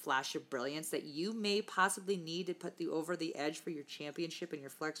possibly be the flash of brilliance that you may possibly need to put you over the edge for your championship and your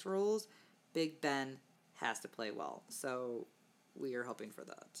flex roles, Big Ben has to play well. So we are hoping for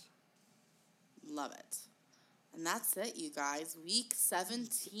that. Love it. And that's it, you guys. Week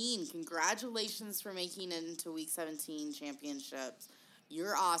 17. Congratulations for making it into Week 17 championships.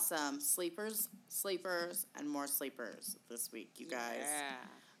 You're awesome. Sleepers, and more sleepers this week, you guys. Yeah.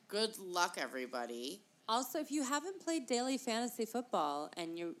 Good luck, everybody. Also, if you haven't played daily fantasy football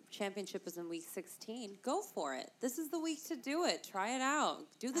and your championship is in week 16, go for it. This is the week to do it. Try it out.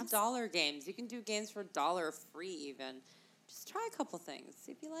 Do the dollar games. You can do games for $1 free even. Just try a couple things.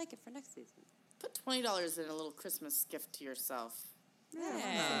 See if you like it for next season. Put $20 in a little Christmas gift to yourself.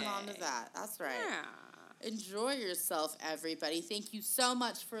 Yeah. On to that. That's right. Yeah. Enjoy yourself, everybody. Thank you so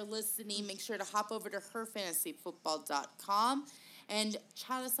much for listening. Make sure to hop over to herfantasyfootball.com and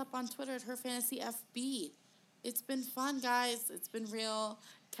chat us up on Twitter at herfantasyfb. It's been fun, guys. It's been real.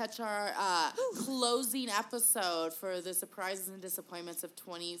 Catch our closing episode for the surprises and disappointments of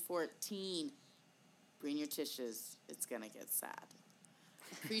 2014. Bring your tissues. It's going to get sad.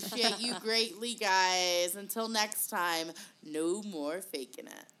 Appreciate you greatly, guys. Until next time, no more faking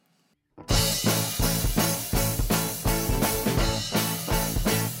it.